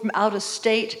people from out of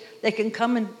state, they can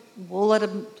come and we'll let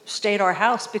them stay at our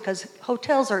house because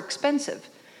hotels are expensive.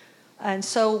 And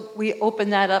so we open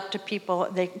that up to people.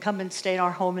 They can come and stay in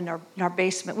our home in our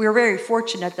basement. We were very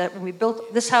fortunate that when we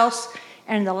built this house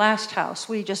and the last house,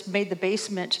 we just made the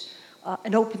basement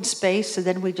an open space, and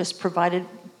then we just provided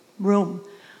room.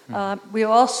 We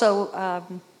also,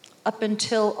 up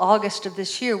until August of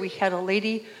this year, we had a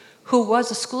lady who was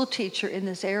a school teacher in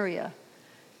this area.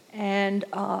 And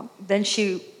then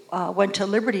she went to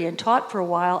Liberty and taught for a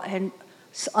while, and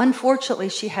unfortunately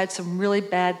she had some really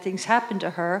bad things happen to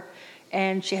her,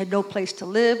 and she had no place to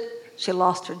live. She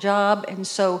lost her job, and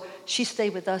so she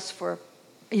stayed with us for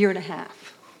a year and a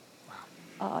half,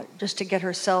 just to get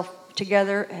herself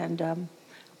together. And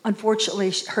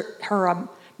unfortunately, her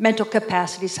mental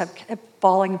capacities have kept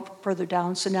falling further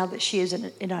down, so now that she is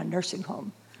in a nursing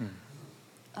home.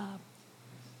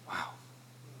 Wow.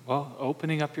 Well,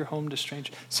 opening up your home to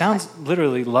strangers. Sounds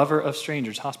literally lover of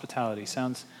strangers, hospitality.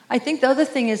 Sounds... I think the other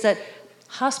thing is that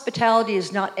hospitality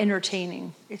is not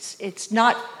entertaining. It's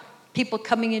not people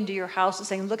coming into your house and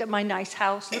saying, look at my nice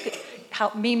house, look at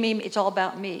how me, it's all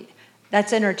about me.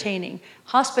 That's entertaining.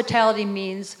 Hospitality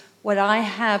means what I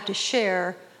have to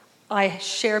share, I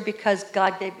share because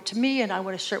God gave it to me and I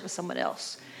want to share it with someone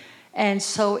else. And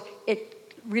so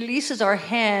it releases our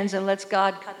hands and lets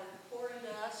God kind of pour into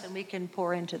us and we can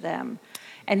pour into them.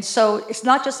 And so it's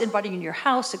not just inviting in your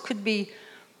house. It could be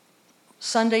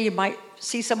Sunday you might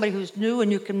see somebody who's new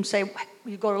and you can say,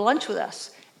 you go to lunch with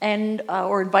us, and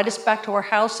or invite us back to our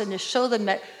house and just show them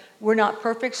that we're not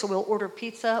perfect, so we'll order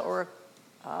pizza or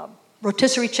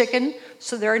rotisserie chicken,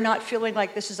 so they're not feeling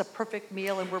like this is a perfect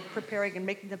meal and we're preparing and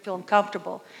making them feel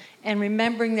uncomfortable. And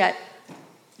remembering that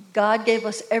God gave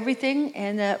us everything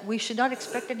and that we should not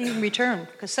expect anything in return,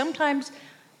 because sometimes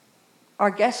our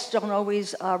guests don't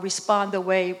always respond the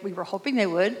way we were hoping they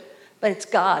would, but it's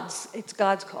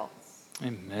God's call.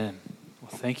 Amen.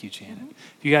 Well, thank you, Janet.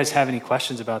 If you guys have any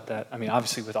questions about that, I mean,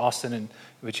 obviously with Austin and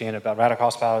with Janet about radical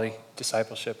hospitality,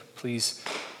 discipleship, please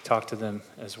talk to them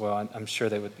as well. I'm sure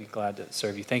they would be glad to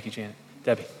serve you. Thank you, Janet.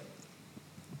 Debbie.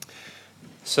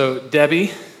 So,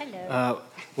 Debbie, hello.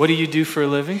 What do you do for a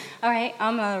living? All right,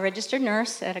 I'm a registered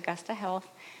nurse at Augusta Health,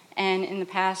 and in the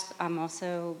past, I'm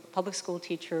also a public school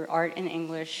teacher, art and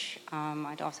English.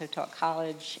 I'd also taught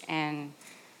college, and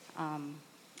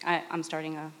I'm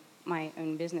starting my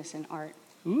own business in art.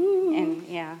 Ooh. And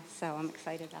yeah, so I'm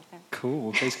excited about that. Cool.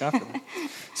 Well, praise God for that.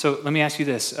 So let me ask you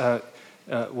this.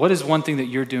 What is one thing that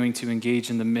you're doing to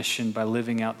engage in the mission by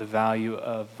living out the value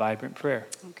of vibrant prayer?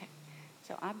 Okay.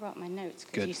 So I brought my notes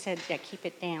because Good. you said keep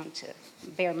it down to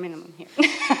bare minimum here.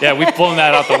 Yeah, we've blown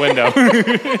that out the window.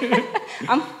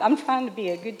 I'm trying to be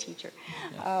a good teacher.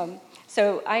 Yeah.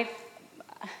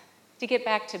 To get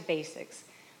back to basics,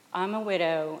 I'm a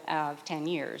widow of 10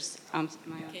 years.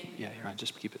 Yeah, you're on.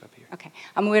 Just keep it up here. Okay.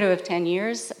 I'm a widow of 10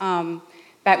 years.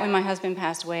 Back when my husband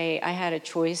passed away, I had a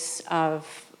choice of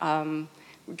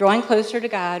drawing closer to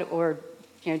God or,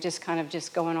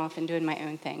 just going off and doing my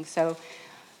own thing. So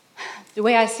the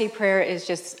way I see prayer is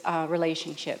just a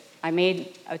relationship. I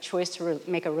made a choice to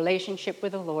make a relationship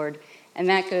with the Lord, and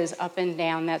that goes up and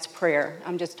down. That's prayer.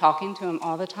 I'm just talking to him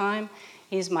all the time.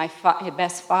 He's my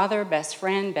best father, best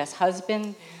friend, best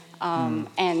husband.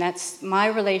 And that's my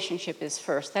relationship is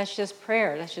first. That's just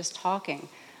prayer. That's just talking.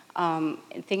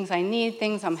 Things I need,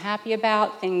 things I'm happy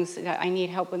about, things that I need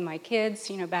help with my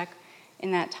kids. Back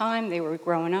in that time, they were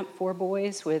growing up, 4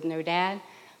 boys with no dad.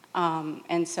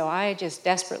 And so I just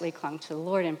desperately clung to the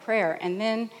Lord in prayer. And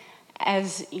then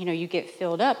as, you get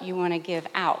filled up, you want to give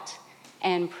out.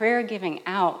 And prayer giving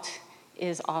out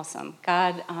is awesome.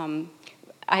 God,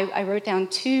 I wrote down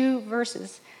 2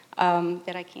 verses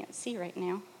that I can't see right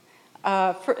now.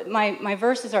 My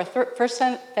verses are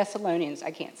 1 Thessalonians,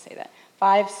 I can't say that,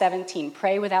 5:17,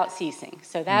 pray without ceasing.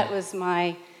 So that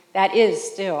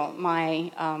is still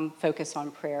my focus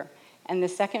on prayer. And the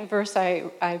second verse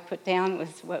I put down was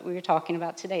what we were talking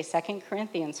about today, 2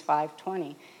 Corinthians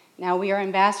 5:20. Now we are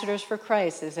ambassadors for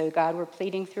Christ, as though God were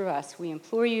pleading through us. We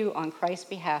implore you on Christ's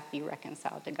behalf, be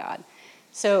reconciled to God.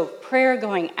 So prayer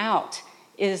going out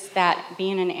is that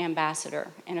being an ambassador.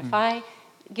 And if I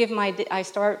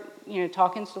start,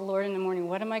 talking to the Lord in the morning,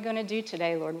 what am I going to do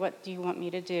today, Lord? What do you want me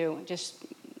to do?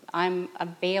 I'm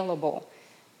available.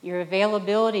 Your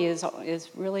availability is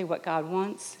really what God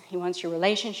wants. He wants your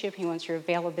relationship. He wants your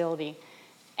availability.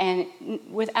 And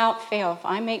without fail, if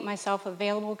I make myself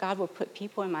available, God will put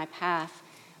people in my path.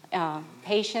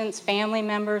 Patients, family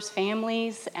members,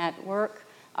 families at work,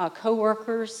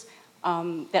 co-workers,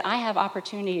 that I have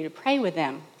opportunity to pray with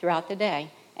them throughout the day.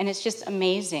 And it's just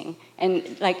amazing.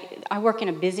 And I work in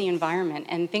a busy environment,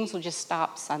 and things will just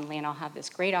stop suddenly, and I'll have this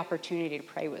great opportunity to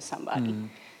pray with somebody. Mm-hmm.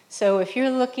 So if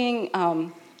you're looking,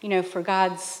 for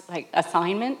God's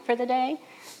assignment for the day,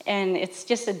 and it's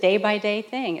just a day-by-day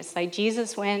thing. It's like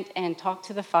Jesus went and talked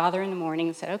to the Father in the morning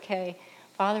and said, okay,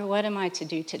 Father, what am I to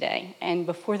do today? And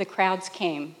before the crowds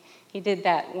came, he did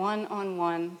that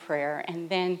one-on-one prayer. And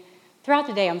then throughout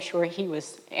the day, I'm sure he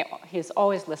was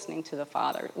always listening to the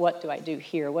Father. What do I do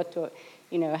here?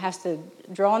 Has to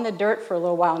draw in the dirt for a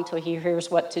little while until he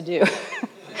hears what to do.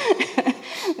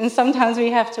 And sometimes we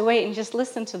have to wait and just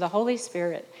listen to the Holy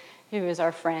Spirit, who is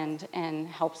our friend and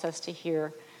helps us to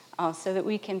hear, so that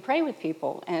we can pray with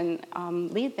people and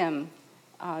lead them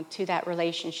to that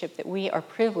relationship that we are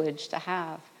privileged to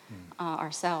have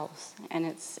ourselves. And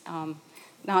it's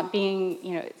not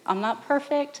being, I'm not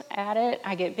perfect at it.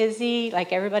 I get busy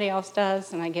like everybody else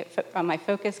does, and my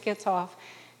focus gets off.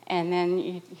 And then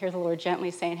you hear the Lord gently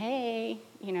saying, hey,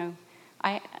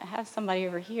 I have somebody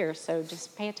over here, so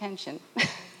just pay attention.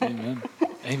 Amen.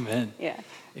 Amen. Yeah.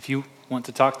 If you want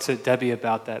to talk to Debbie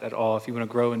about that at all, if you want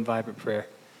to grow in vibrant prayer,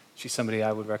 she's somebody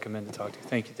I would recommend to talk to.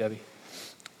 Thank you, Debbie.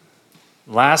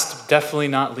 Last, definitely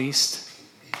not least,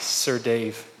 Sir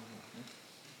Dave.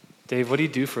 Dave, what do you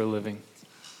do for a living?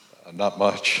 Not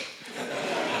much.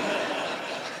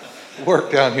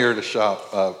 Work down here at a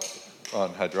shop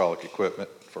on hydraulic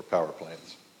equipment for power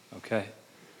plants. Okay.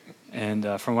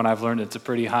 And from what I've learned, it's a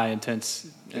pretty high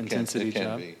intensity it can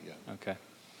job. Be, yeah. Okay.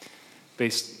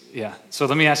 So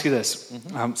let me ask you this.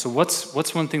 Mm-hmm. So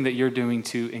what's one thing that you're doing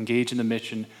to engage in the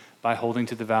mission by holding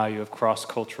to the value of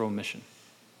cross-cultural mission?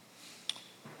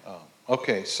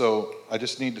 Okay, so I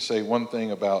just need to say one thing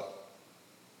about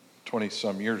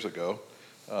 20-some years ago.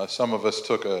 Some of us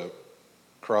took a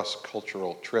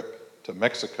cross-cultural trip to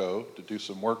Mexico to do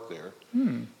some work there.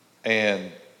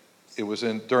 And it was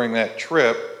during that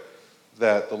trip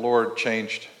that the Lord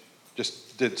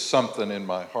did something in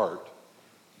my heart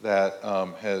that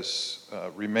has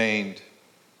remained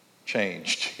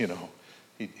changed.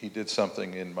 He did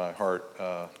something in my heart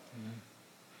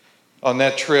on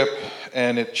that trip,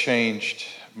 and it changed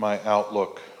my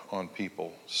outlook on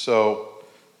people. So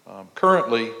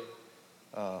currently,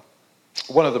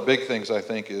 one of the big things I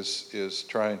think is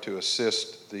trying to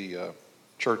assist the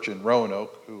church in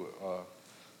Roanoke, who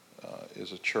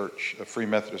is a Free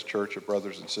Methodist church of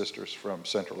brothers and sisters from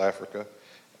Central Africa.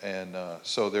 And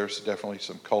so there's definitely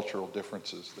some cultural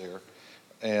differences there.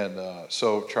 And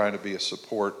so trying to be a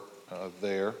support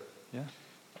there. Yeah.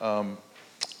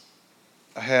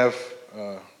 I have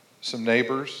some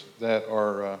neighbors that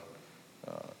are,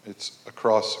 it's a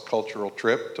cross-cultural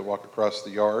trip to walk across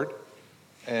the yard.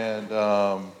 And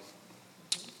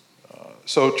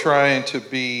so trying to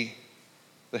be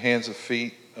the hands and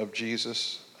feet of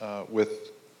Jesus with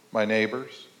my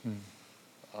neighbors.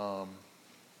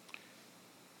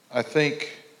 I think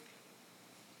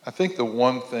the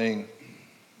one thing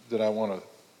that I want to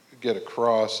get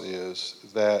across is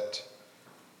that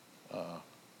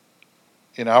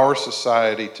in our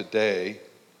society today,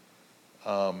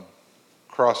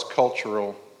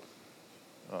 cross-cultural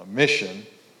mission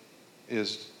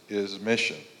is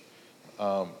mission.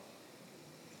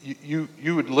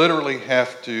 You would literally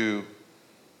have to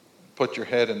put your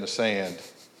head in the sand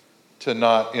to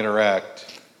not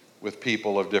interact with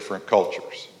people of different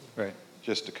cultures. Right.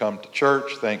 Just to come to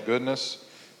church, thank goodness.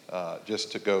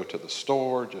 Just to go to the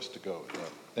store, just to go to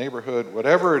the neighborhood,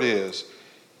 whatever it is,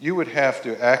 you would have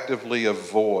to actively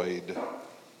avoid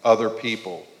other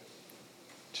people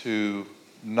to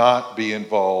not be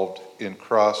involved in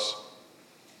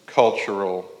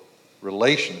cross-cultural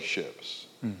relationships.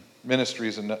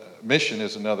 Mission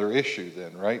is another issue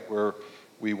then, right? Where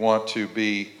we want to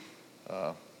be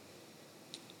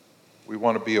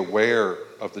aware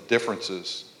of the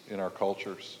differences in our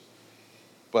cultures.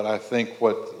 But I think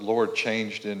what the Lord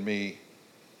changed in me,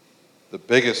 the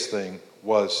biggest thing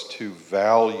was to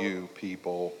value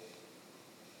people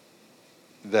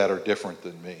that are different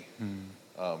than me.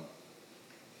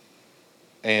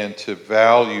 and to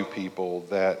value people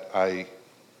that I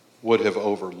would have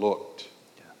overlooked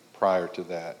prior to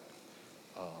that.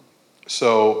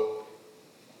 So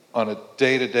on a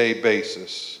day-to-day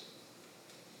basis,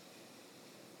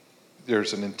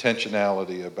 there's an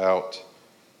intentionality about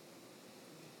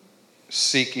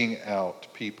seeking out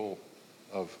people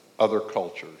of other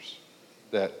cultures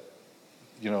that,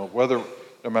 no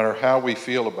matter how we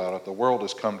feel about it, the world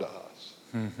has come to us.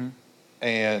 Mm-hmm.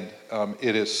 And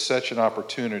it is such an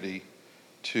opportunity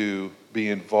to be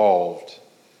involved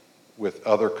with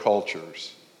other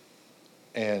cultures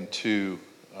and to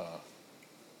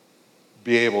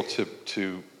be able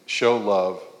to show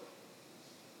love,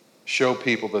 show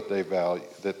people that they value,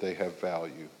 that they have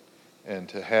value, and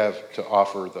to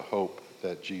offer the hope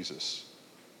that Jesus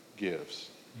gives.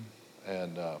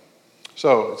 And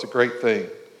so it's a great thing.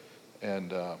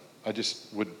 And I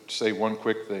just would say one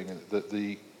quick thing, that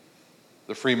the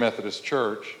Free Methodist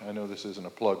Church, I know this isn't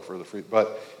a plug for the Free,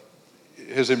 but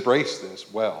has embraced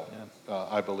this well,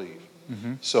 I believe.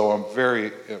 Mm-hmm. So I'm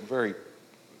very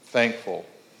thankful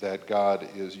that God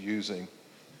is using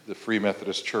the Free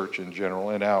Methodist Church in general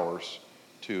and ours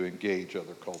to engage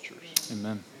other cultures.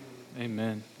 Amen.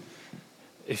 Amen.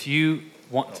 If you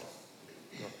want,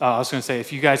 I was going to say,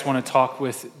 if you guys want to talk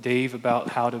with Dave about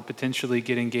how to potentially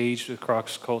get engaged with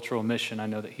cross-cultural mission, I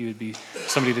know that he would be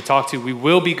somebody to talk to. We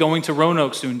will be going to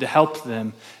Roanoke soon to help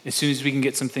them as soon as we can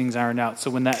get some things ironed out.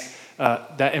 So when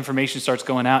that information starts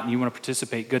going out and you want to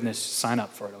participate, goodness, sign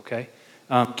up for it, okay?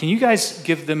 Can you guys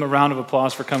give them a round of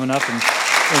applause for coming up and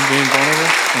being vulnerable?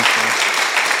 Thanks, guys.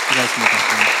 You guys can make that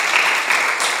fun.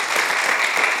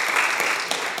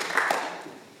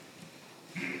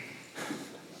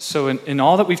 So in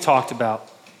all that we've talked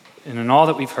about and in all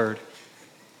that we've heard,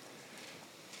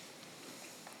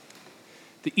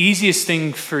 the easiest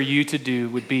thing for you to do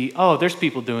would be, oh, there's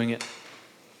people doing it.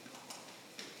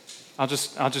 I'll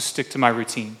just stick to my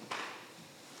routine.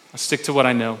 I'll stick to what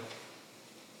I know,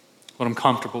 what I'm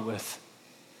comfortable with.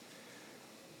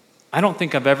 I don't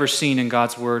think I've ever seen in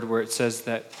God's word where it says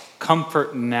that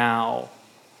comfort now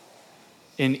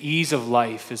in ease of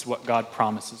life is what God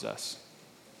promises us.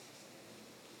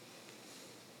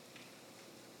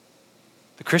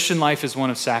 The Christian life is one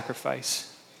of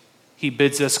sacrifice. He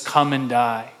bids us come and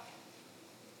die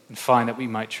and find that we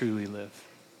might truly live.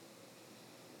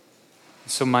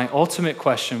 So my ultimate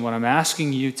question, what I'm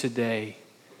asking you today,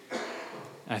 and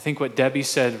I think what Debbie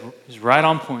said is right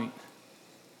on point,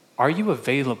 are you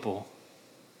available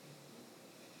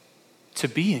to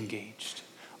be engaged?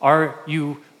 Are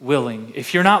you willing?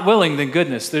 If you're not willing, then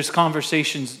goodness, there's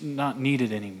conversations not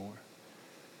needed anymore.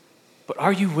 But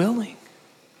are you willing?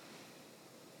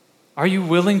 Are you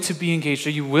willing to be engaged?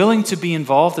 Are you willing to be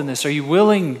involved in this? Are you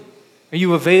willing? Are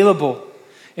you available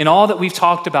in all that we've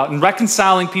talked about and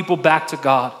reconciling people back to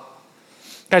God?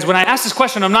 Guys, when I ask this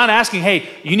question, I'm not asking, hey,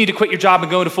 you need to quit your job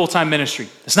and go into full-time ministry.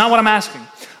 That's not what I'm asking.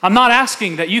 I'm not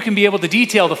asking that you can be able to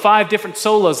detail the 5 different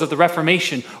solas of the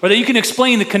Reformation, or that you can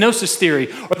explain the kenosis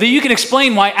theory, or that you can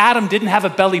explain why Adam didn't have a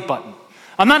belly button.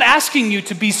 I'm not asking you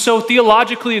to be so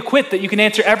theologically equipped that you can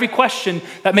answer every question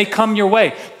that may come your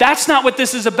way. That's not what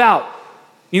this is about.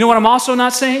 You know what I'm also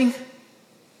not saying?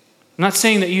 I'm not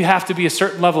saying that you have to be a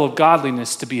certain level of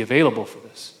godliness to be available for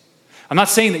this. I'm not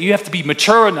saying that you have to be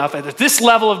mature enough at this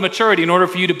level of maturity in order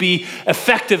for you to be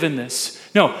effective in this.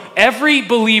 No, every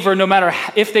believer, no matter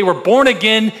if they were born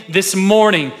again this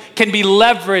morning, can be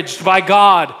leveraged by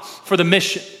God for the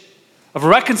mission of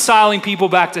reconciling people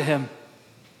back to Him.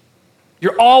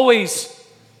 You're always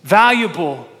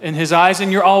valuable in His eyes,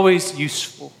 and you're always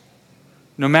useful,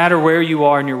 no matter where you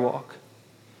are in your walk.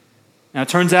 Now, it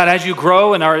turns out as you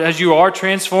grow and as you are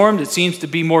transformed, it seems to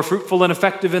be more fruitful and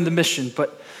effective in the mission.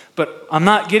 But I'm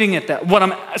not getting at that. What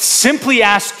I'm simply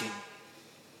asking,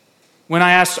 when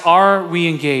I ask, are we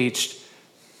engaged?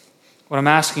 What I'm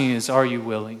asking is, are you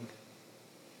willing?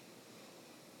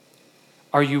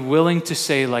 Are you willing to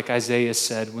say, like Isaiah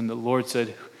said, when the Lord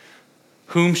said,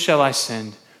 whom shall I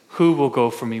send? Who will go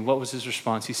for me? What was his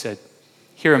response? He said,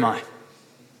 here am I.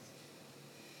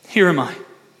 Here am I.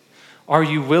 Are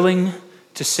you willing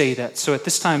to say that? So at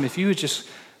this time, if you would just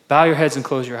bow your heads and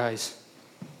close your eyes.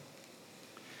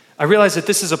 I realize that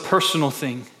this is a personal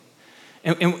thing.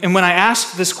 And when I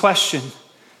ask this question,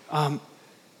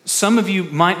 some of you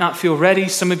might not feel ready.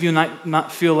 Some of you might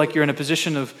not feel like you're in a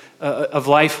position of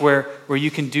life where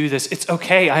you can do this. It's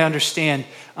okay, I understand.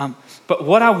 But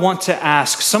what I want to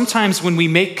ask, sometimes when we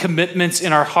make commitments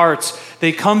in our hearts,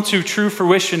 they come to true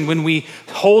fruition when we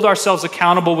hold ourselves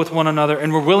accountable with one another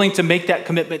and we're willing to make that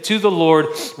commitment to the Lord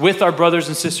with our brothers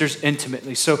and sisters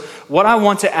intimately. So what I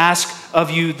want to ask of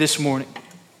you this morning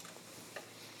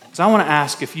So I want to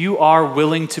ask if you are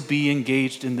willing to be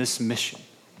engaged in this mission,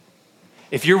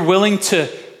 if you're willing to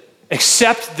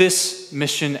accept this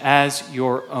mission as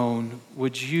your own,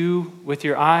 would you, with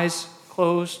your eyes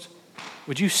closed,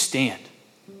 would you stand?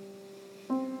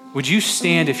 Would you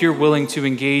stand if you're willing to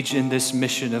engage in this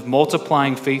mission of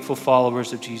multiplying faithful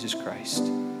followers of Jesus Christ?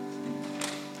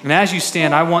 And as you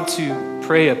stand, I want to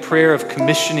pray a prayer of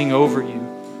commissioning over you,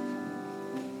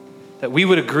 that we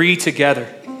would agree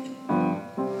together.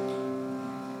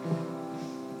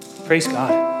 Praise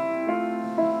God.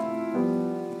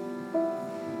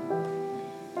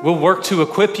 We'll work to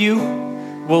equip you.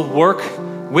 We'll work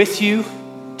with you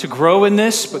to grow in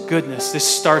this, but goodness, this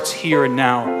starts here and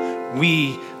now.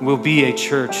 We will be a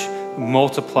church who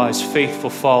multiplies faithful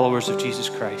followers of Jesus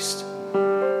Christ.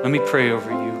 Let me pray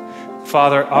over you.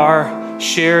 Father, our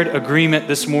shared agreement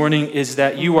this morning is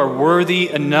that you are worthy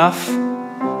enough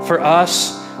for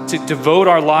us to devote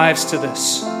our lives to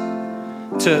this,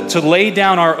 to lay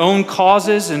down our own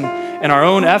causes and our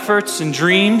own efforts and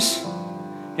dreams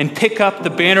and pick up the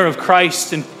banner of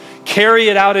Christ and carry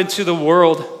it out into the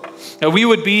world, that we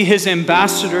would be his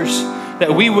ambassadors,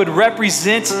 that we would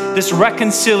represent this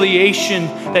reconciliation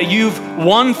that you've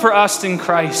won for us in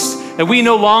Christ, that we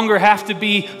no longer have to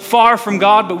be far from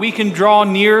God, but we can draw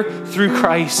near through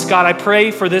Christ. God, I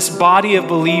pray for this body of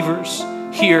believers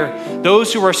here,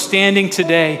 those who are standing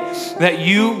today, that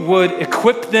you would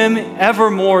equip them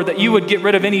evermore, that you would get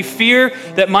rid of any fear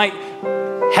that might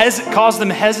cause them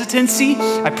hesitancy.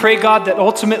 I pray, God, that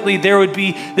ultimately there would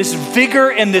be this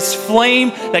vigor and this flame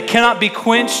that cannot be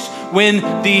quenched when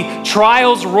the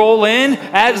trials roll in,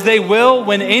 as they will,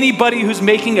 when anybody who's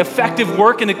making effective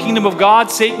work in the kingdom of God,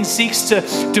 Satan seeks to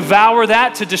devour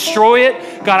that, to destroy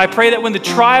it. God, I pray that when the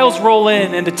trials roll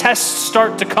in and the tests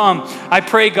start to come, I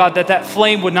pray, God, that that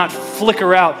flame would not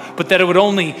flicker out, but that it would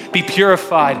only be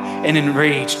purified and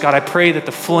enraged. God, I pray that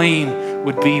the flame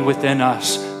would be within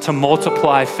us to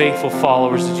multiply faithful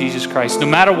followers of Jesus Christ. No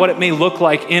matter what it may look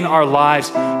like in our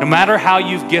lives, no matter how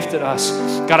you've gifted us,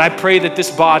 God, I pray that this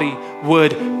body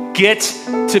would get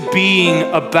to being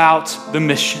about the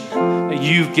mission that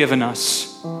you've given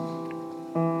us.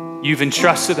 You've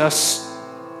entrusted us.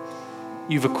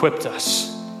 You've equipped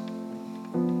us.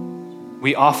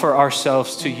 We offer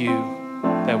ourselves to you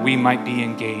that we might be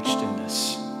engaged in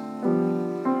this.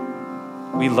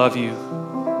 We love you.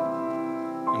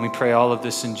 And we pray all of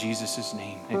this in Jesus'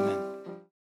 name. Amen.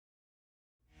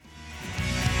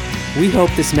 We hope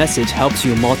this message helps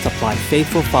you multiply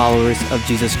faithful followers of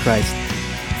Jesus Christ.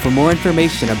 For more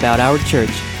information about our church,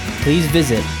 please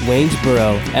visit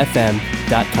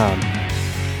waynesborofm.com.